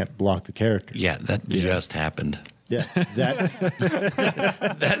villain can't block the character. Yeah, that just happened. Yeah,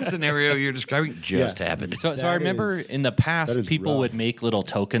 That scenario you're describing just happened. So I remember in the past, people would make little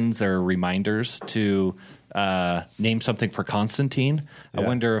tokens or reminders to name something for Constantine. I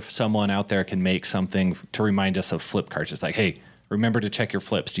wonder if someone out there can make something to remind us of flip cards. It's like, hey, remember to check your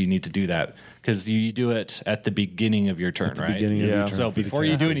flips. Do you need to do that? Because you do it at the beginning of your turn, right? So before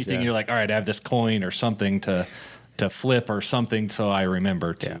you do anything, you're like, all right, I have this coin or something to flip or something, so I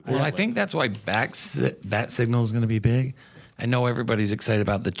remember to. Well, I think that's why bat signal is going to be big. I know everybody's excited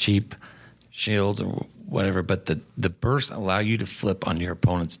about the cheap shields or whatever, but the bursts allow you to flip on your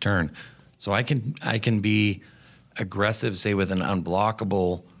opponent's turn. So I can be aggressive, say with an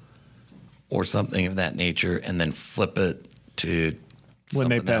unblockable or something of that nature, and then flip it to when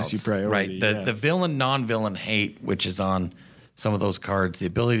they pass else. you priority. Right. The villain, non-villain hate, which is on some of those cards, the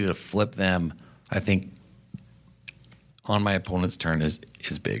ability to flip them, I think, on my opponent's turn is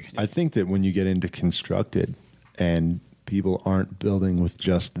big. I think that when you get into constructed and people aren't building with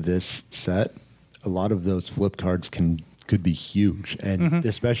just this set, a lot of those flip cards could be huge, and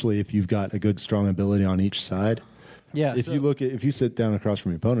especially if you've got a good strong ability on each side. Yeah. If you sit down across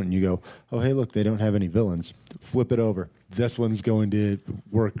from your opponent and you go, oh, hey, look, they don't have any villains, flip it over. This one's going to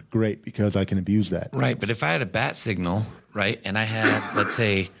work great because I can abuse that. Right. But if I had a bat signal, right, and I had, let's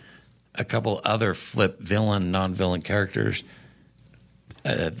say, a couple other flip villain, non-villain characters,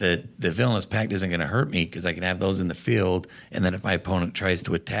 the Villainous Pact isn't going to hurt me because I can have those in the field. And then if my opponent tries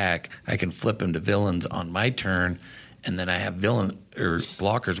to attack, I can flip him to villains on my turn. And then I have villain or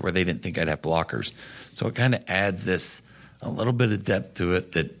blockers where they didn't think I'd have blockers. So it kind of adds a little bit of depth to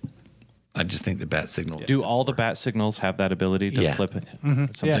it that I just think the bat signal. Do all the bat signals have that ability to flip it?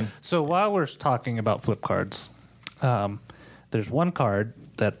 Yeah. So while we're talking about flip cards, there's one card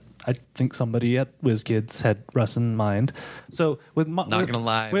that I think somebody at WizKids had Russ in mind. So not gonna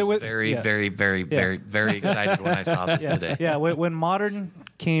lie, I was very excited when I saw this today. Yeah, when Modern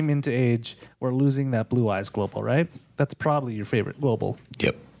came into age, we're losing that Blue Eyes Global, right? That's probably your favorite global.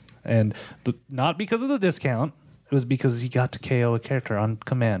 Yep. And not because of the discount, it was because he got to KO a character on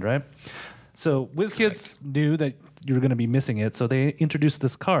command, right? So WizKids knew that you were going to be missing it, so they introduced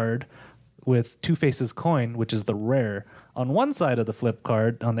this card with Two Faces Coin, which is the rare. On one side of the flip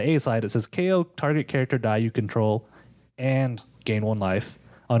card, on the A side, it says KO target character die you control and gain 1 life.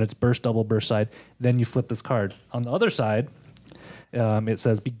 On its double burst side, then you flip this card. On the other side, it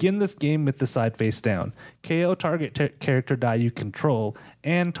says begin this game with the side face down. KO target character die you control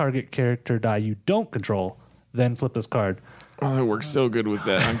and target character die you don't control. Then flip this card. Oh, that works so good with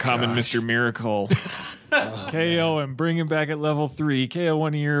that uncommon Mr. Miracle. KO and bring him back at level 3. KO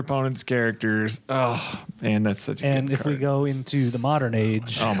one of your opponent's characters. Oh, man, that's such a And good if card. we go into the modern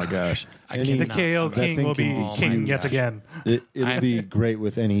age, Oh my gosh. the KO King will be king yet again. It'll be great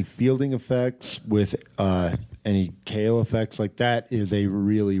with any fielding effects, with any KO effects. Like that is a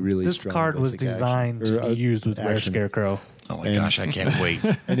really, really This strong card was basic designed action. to be used with Rare action. Scarecrow. Oh my gosh, I can't wait.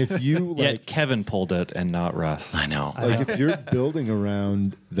 And if you Yet Kevin pulled it and not Russ. I know. like if you're building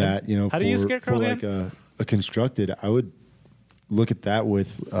around that, How do you use Scarecrow for like a constructed, I would look at that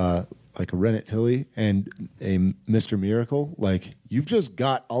with like a Rennet Tilly and a Mr. Miracle. Like you've just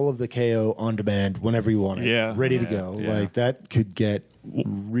got all of the KO on demand whenever you want it, ready to go. Yeah. Like that could get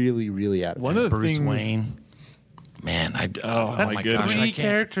really, really out of One hand. of the Bruce things, Wayne, Man, That's my goodness. 3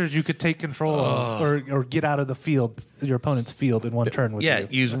 characters you could take control of or get out of the field, your opponent's field in one turn with you.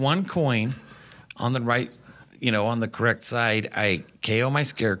 Use one coin on the right, on the correct side. I KO my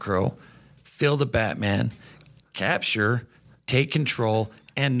Scarecrow, fill the Batman, capture, take control,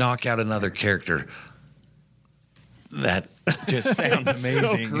 and knock out another character. That just sounds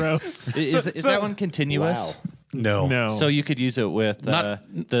amazing. So gross. Is that one continuous? Wow. No. So you could use it with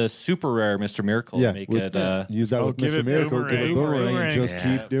the super rare Mr. Miracle. Yeah, To make it use that with give Mr. it Miracle, give it boomerang, and just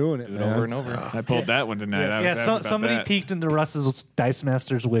keep doing it, do it man. over and over. I pulled that one tonight. I was happy about somebody that. peeked into Russ's Dice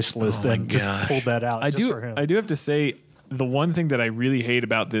Masters wish list my and just gosh. pulled that out. I just for him. do have to say, the one thing that I really hate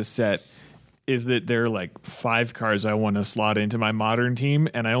about this set is that there are like 5 cards I want to slot into my modern team,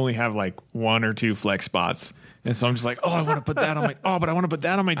 and I only have like 1 or 2 flex spots. And so I'm just like, I want to put that on my. But I want to put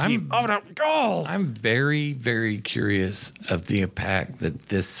that on my team. I'm very, very curious of the impact that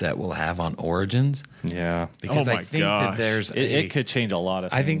this set will have on Origins. Yeah. Because Oh I my think gosh. that there's It could change a lot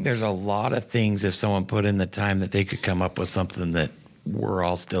of things. I think there's a lot of things if someone put in the time that they could come up with something that we're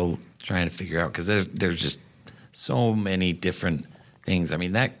all still trying to figure out, because there's just so many different things. I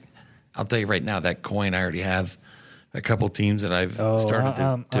mean, I'll tell you right now, that coin, I already have a couple teams that I've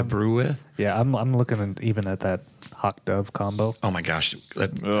started to brew with. Yeah, I'm looking even at that Hawk Dove combo. Oh my gosh.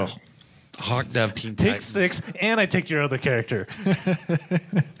 Hawk Dove Teen Take Titans. 6, and I take your other character.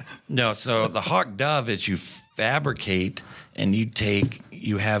 No, so the Hawk Dove is you fabricate and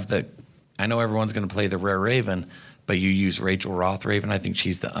you have I know everyone's going to play the Rare Raven, but you use Rachel Roth Raven. I think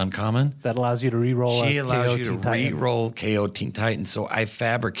she's the uncommon. That allows you to re-roll. She allows KO you to Teen Titan. re-roll KO Teen Titan. So I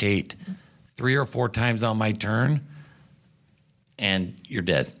fabricate 3 or 4 times on my turn, and you're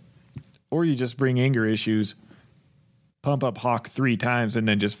dead. Or you just bring anger issues, pump up Hawk 3 times, and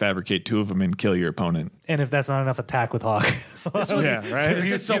then just fabricate 2 of them and kill your opponent. And if that's not enough attack with Hawk, Yeah, right?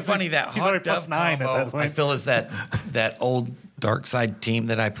 It's so funny that he's already Hawk plus Dove 9 at combo, that point. I feel is that old Dark Side team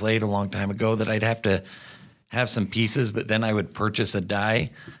that I played a long time ago that I'd have to have some pieces, but then I would purchase a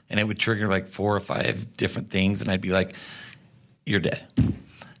die and it would trigger like 4 or 5 different things, and I'd be like, "You're dead."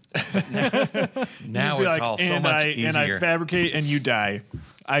 Now Be it's like, all so and much I easier. fabricate and you die.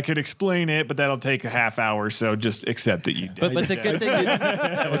 I could explain it, but that'll take a half hour, so just accept that you did. But the good thing is,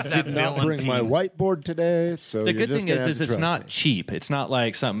 That was that Did not villain bring my team. whiteboard today, so the you're good just thing gonna have is to it's trust not me. cheap. It's not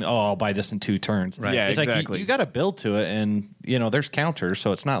like something, I'll buy this in 2 turns. Right. Yeah, It's exactly. like you got to build to it, and there's counters,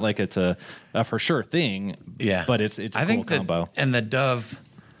 so it's not like it's a for sure thing. Yeah, But it's a I cool think combo. And the dove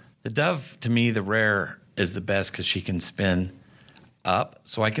to me, the rare is the best because she can spin up.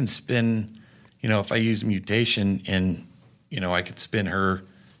 So I can spin, if I use mutation and I can spin her.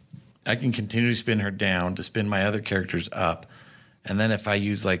 I can continue to spin her down to spin my other characters up, and then if I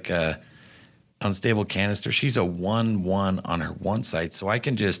use like a unstable canister, she's a 1/1 on her one side, so I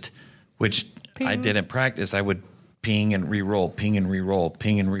can just, which I did in practice, I would ping and re-roll, ping and re-roll,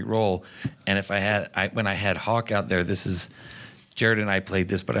 ping and re-roll. And if when I had Hawk out there, this is Jared and I played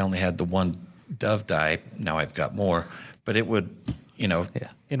this, but I only had the one dove die. Now I've got more, but it would, Yeah.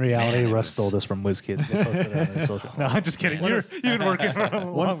 In reality, Man, it Russ was- stole this from WizKids. They posted it on their social. No, I'm just kidding. You've been working for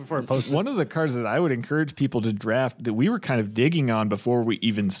long before it posted. One of the cards that I would encourage people to draft that we were kind of digging on before we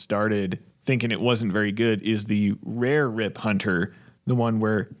even started thinking it wasn't very good is the Rare Rip Hunter, the one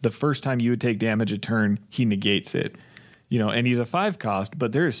where the first time you would take damage a turn, he negates it. And he's a 5 cost,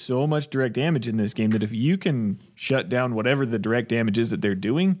 but there is so much direct damage in this game that if you can shut down whatever the direct damage is that they're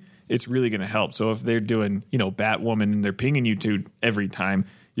doing, it's really going to help. So if they're doing, Batwoman and they're pinging you to every time,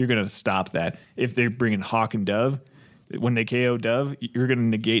 you're going to stop that. If they're bringing Hawk and Dove, when they KO Dove, you're going to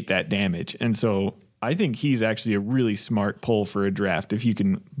negate that damage. And so I think he's actually a really smart pull for a draft. If you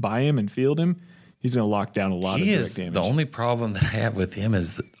can buy him and field him, he's going to lock down a lot of direct damage. The only problem that I have with him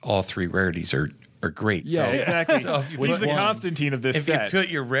is that all 3 rarities are great. Yeah, So- exactly. So if you He's put the one- Constantine of this If set. you put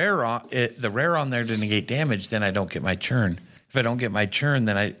your rare on the rare on there to negate damage, then I don't get my churn. If I don't get my churn,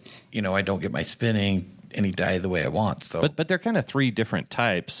 then I don't get my spinning and he die the way I want. So But they're kind of 3 different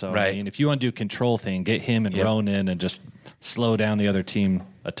types. So Right. I mean, if you want to do control thing, get him and Yep. Ronin and just slow down the other team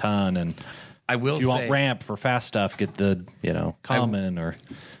a ton. And I will if you say, want ramp for fast stuff, get the common or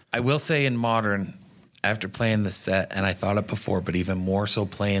I will say in Modern, after playing this set, and I thought it before, but even more so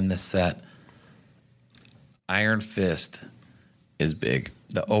playing this set, Iron Fist is big.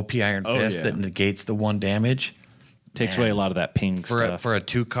 The OP Iron Fist yeah. that negates the 1 damage. takes Man. away a lot of that ping stuff. For a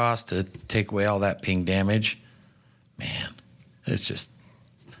 2 cost to take away all that ping damage, man, it's just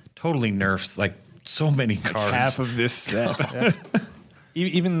totally nerfs like so many cards. Half of this set.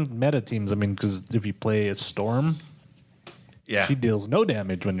 Even meta teams, because if you play a Storm, yeah, she deals no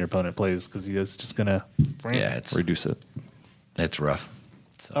damage when your opponent plays because he is just going to yeah, it's Reduce it. rough.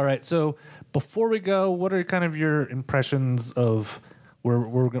 So. All right. So before we go, what are kind of your impressions of where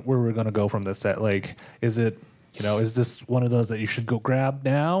we're going to go from this set? Like, is it, is this one of those that you should go grab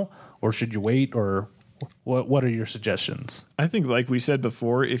now, or should you wait, or what are your suggestions? I think, like we said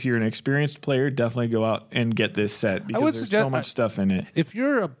before, if you're an experienced player, definitely go out and get this set because there's so much stuff in it. If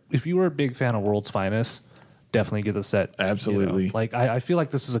you were a big fan of World's Finest, definitely get the set. Absolutely. Like I feel like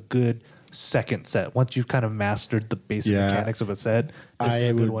this is a good second set. Once you've kind of mastered the basic mechanics of a set, this is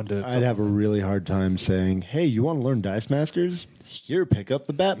a good one to. I'd have a really hard time saying, "Hey, you want to learn Dice Masters? Here, pick up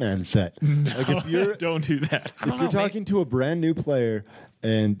the Batman set." No, like if you're don't do that. If you're talking to a brand new player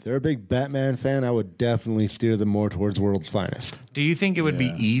and they're a big Batman fan, I would definitely steer them more towards World's Finest. Do you think it would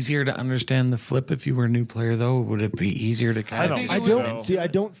be easier to understand the flip if you were a new player, though? Would it be easier to kind of? I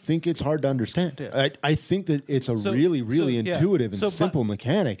don't think it's hard to understand. Yeah. I think that it's a really intuitive and simple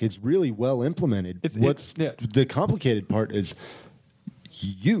mechanic. It's really well implemented. The complicated part is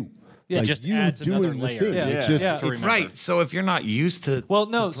you. Yeah, like just you adds doing another the layer. thing. Yeah. It's just It's right. So if you're not used to so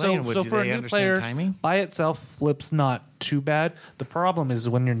do for a they new understand player, timing? by itself, flip's not too bad. The problem is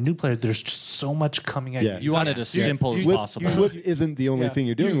when you're a new player, there's just so much coming at you. You want it as simple as possible. Flip isn't the only thing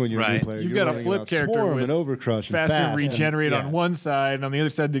you're doing when you're a new player. You've You're got a learning flip about character Swarm with and Overcrush fast and regenerate and, on one side, and on the other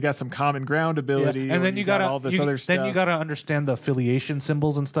side, you got some common ground ability, and then you got all this other stuff. Then you got to understand the affiliation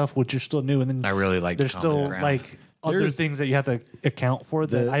symbols and stuff, which you're still new. And then I really like there's still like other things that you have to account for.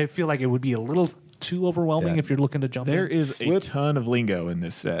 That I feel like it would be a little too overwhelming if you're looking to jump There in. is a ton of lingo in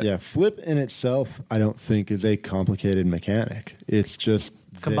this set. Yeah, flip in itself, I don't think is a complicated mechanic. It's just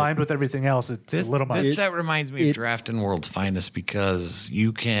combined with everything else, it's a little much. This set reminds me of drafting World's Finest because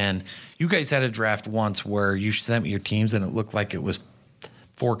you guys had a draft once where you sent me your teams and it looked like it was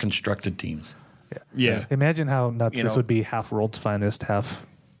 4 constructed teams. Yeah. Imagine how nuts this would be. Half World's Finest, half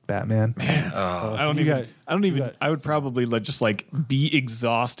Batman. I would probably just be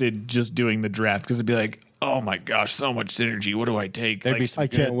exhausted just doing the draft because it'd be like, oh my gosh, so much synergy. What do I take? There'd be some I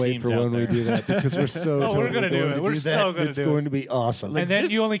can't wait teams for when we do that because we're so we're gonna do it. We're so gonna It's do going to be awesome. And then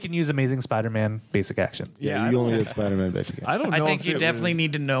you only can use Amazing Spider-Man basic actions. Yeah, you only get Spider-Man basic. I don't know. I think you definitely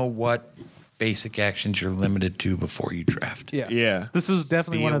need to know what basic actions you're limited to before you draft. Yeah. This is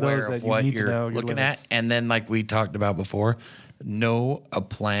definitely Be one of aware those that of you what need to you're know your looking limits. at, and then like we talked about before, know a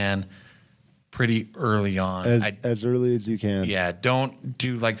plan pretty early on. As early as you can. Yeah, don't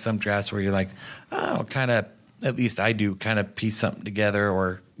do like some drafts where you're like, oh, kind of. At least I do kind of piece something together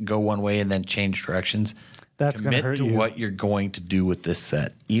or go one way and then change directions. That's going to hurt you. you. Commit to what you're going to do with this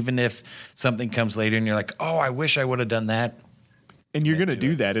set. Even if something comes later and you're like, oh, I wish I would have done that. And you're going to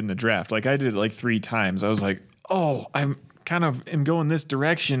do that in the draft. Like I did it 3 times. I was like, oh, I'm going this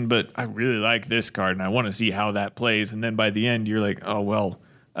direction, but I really like this card and I want to see how that plays. And then by the end, you're like, oh, well,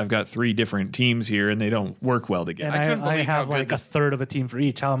 I've got 3 different teams here and they don't work well together. And I have like a third of a team for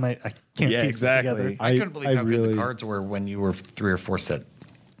each. How am I can't piece this together. I couldn't believe how good the cards were when you were 3 or 4 set,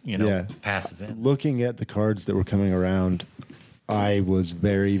 passes in. Looking at the cards that were coming around, I was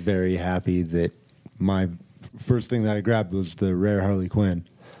very, very happy that my first thing that I grabbed was the rare Harley Quinn.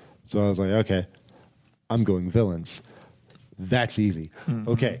 So I was like, okay, I'm going villains. That's easy. Mm-hmm.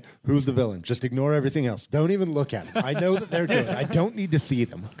 Okay, who's the villain? Just ignore everything else. Don't even look at them. I know that they're good. I don't need to see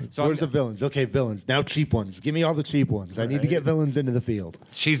them. So where's the villains? Okay, villains. Now cheap ones. Give me all the cheap ones. I need to get villains into the field.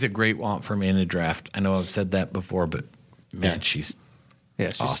 She's a great want for me in a draft. I know I've said that before, but man, she's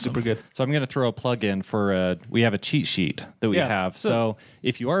she's awesome. super good. So I'm going to throw a plug in for we have a cheat sheet that we have. So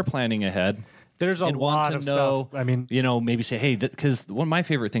if you are planning ahead, there's a lot of stuff. I mean, maybe say, hey, because one of my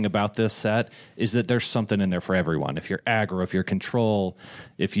favorite thing about this set is that there's something in there for everyone. If you're aggro, if you're control,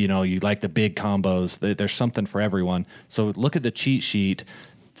 if you like the big combos, there's something for everyone. So look at the cheat sheet,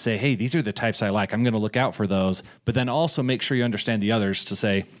 say, hey, these are the types I like. I'm going to look out for those. But then also make sure you understand the others to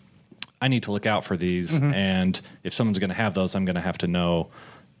say, I need to look out for these. Mm-hmm. And if someone's going to have those, I'm going to have to know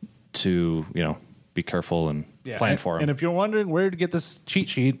to, be careful and plan for them. And if you're wondering where to get this cheat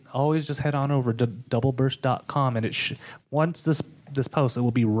sheet, always just head on over to doubleburst.com, and once this post, it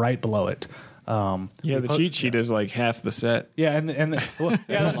will be right below it. The cheat sheet is like half the set. Yeah, and it's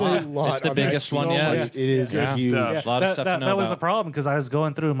the biggest one yet. It is huge. A lot of stuff to know That was about. the problem because I was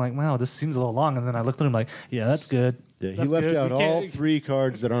going through. I'm like, wow, this seems a little long, and then I looked at him like, yeah, that's good. Yeah, he left out all 3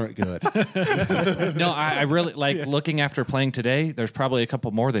 cards that aren't good. No, I really like looking after playing today. There's probably a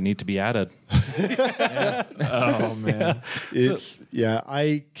couple more that need to be added. Oh man,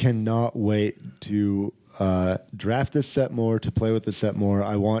 I cannot wait to draft this set more, to play with the set more.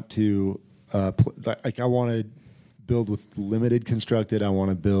 I want to I want to build with limited constructed. I want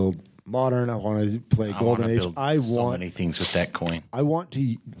to build modern. I want to play Golden Age. I want so many things with that coin. I want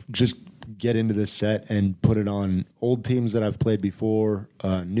to just get into this set and put it on old teams that I've played before,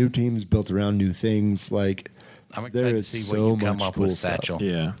 new teams built around new things. Like, I'm excited to see what you come up with, Satchel. Stuff.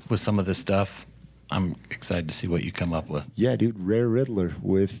 Yeah. With some of this stuff, I'm excited to see what you come up with. Yeah, dude, Rare Riddler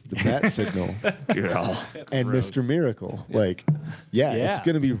with the bat signal and Mr. Miracle. Like, it's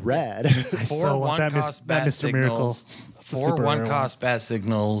going to be rad. So want that Mr. Miracle. 4 1-cost bat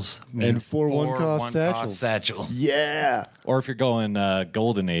signals and 4 1-cost satchels. Yeah. Or if you're going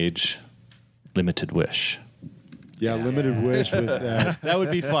Golden Age, Limited Wish. Yeah, Limited Wish with that. That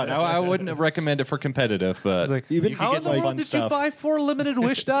would be fun. I wouldn't recommend it for competitive, but like, even how in the world did you buy 4 Limited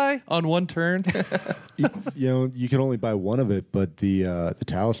Wish die on one turn? You can only buy one of it, but the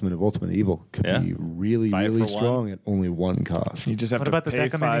Talisman of Ultimate Evil could be really, really strong at only 1 cost. You just have what to about pay the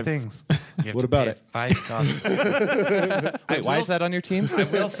deck of many things? What about it? 5 cost. Wait, why is that on your team? I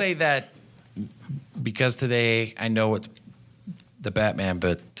will say that because today I know it's the Batman,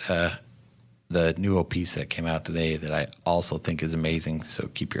 but the new OP set came out today that I also think is amazing. So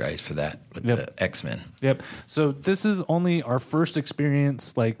keep your eyes for that with the X-Men. Yep. So this is only our first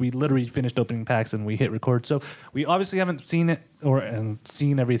experience. Like, we literally finished opening packs and we hit record. So we obviously haven't seen it and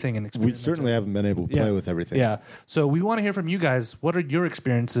seen everything and we certainly haven't been able to play with everything. Yeah. So we want to hear from you guys. What are your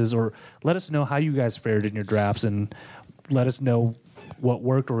experiences, or let us know how you guys fared in your drafts, and let us know what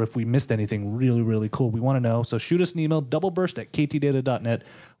worked or if we missed anything really, really cool. We want to know. So shoot us an email, doubleburst@ktdata.net,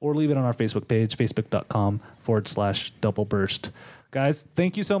 or leave it on our Facebook page, facebook.com/doubleburst. Guys,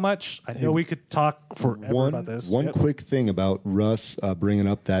 thank you so much. I know we could talk forever about this. One quick thing about Russ bringing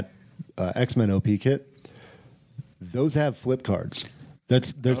up that X-Men OP kit. Those have flip cards.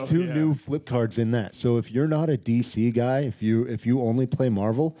 There's 2 new flip cards in that. So if you're not a DC guy, if you only play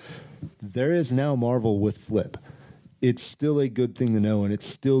Marvel, there is now Marvel with flip. It's still a good thing to know, and it's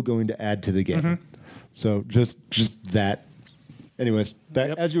still going to add to the game. Mm-hmm. So just that. Anyways,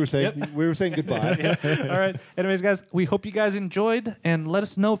 as you were saying, we were saying goodbye. All right. Anyways, guys, we hope you guys enjoyed, and let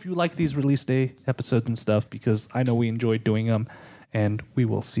us know if you like these release day episodes and stuff, because I know we enjoyed doing them, and we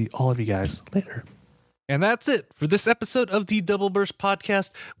will see all of you guys later. And that's it for this episode of the Double Burst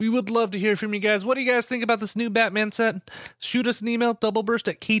Podcast. We would love to hear from you guys. What do you guys think about this new Batman set? Shoot us an email,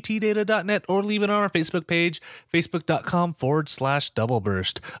 doubleburst@ktdata.net, or leave it on our Facebook page,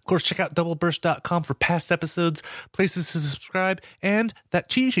 facebook.com/doubleburst. Of course, check out doubleburst.com for past episodes, places to subscribe, and that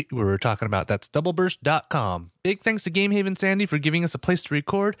cheat sheet we were talking about. That's doubleburst.com. Big thanks to Game Haven Sandy for giving us a place to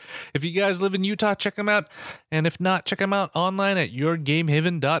record. If you guys live in Utah, check them out. And if not, check them out online at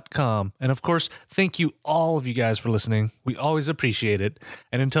yourgamehaven.com. And of course, thank you all of you guys for listening. We always appreciate it.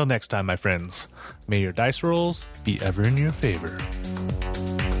 And until next time, my friends, may your dice rolls be ever in your favor.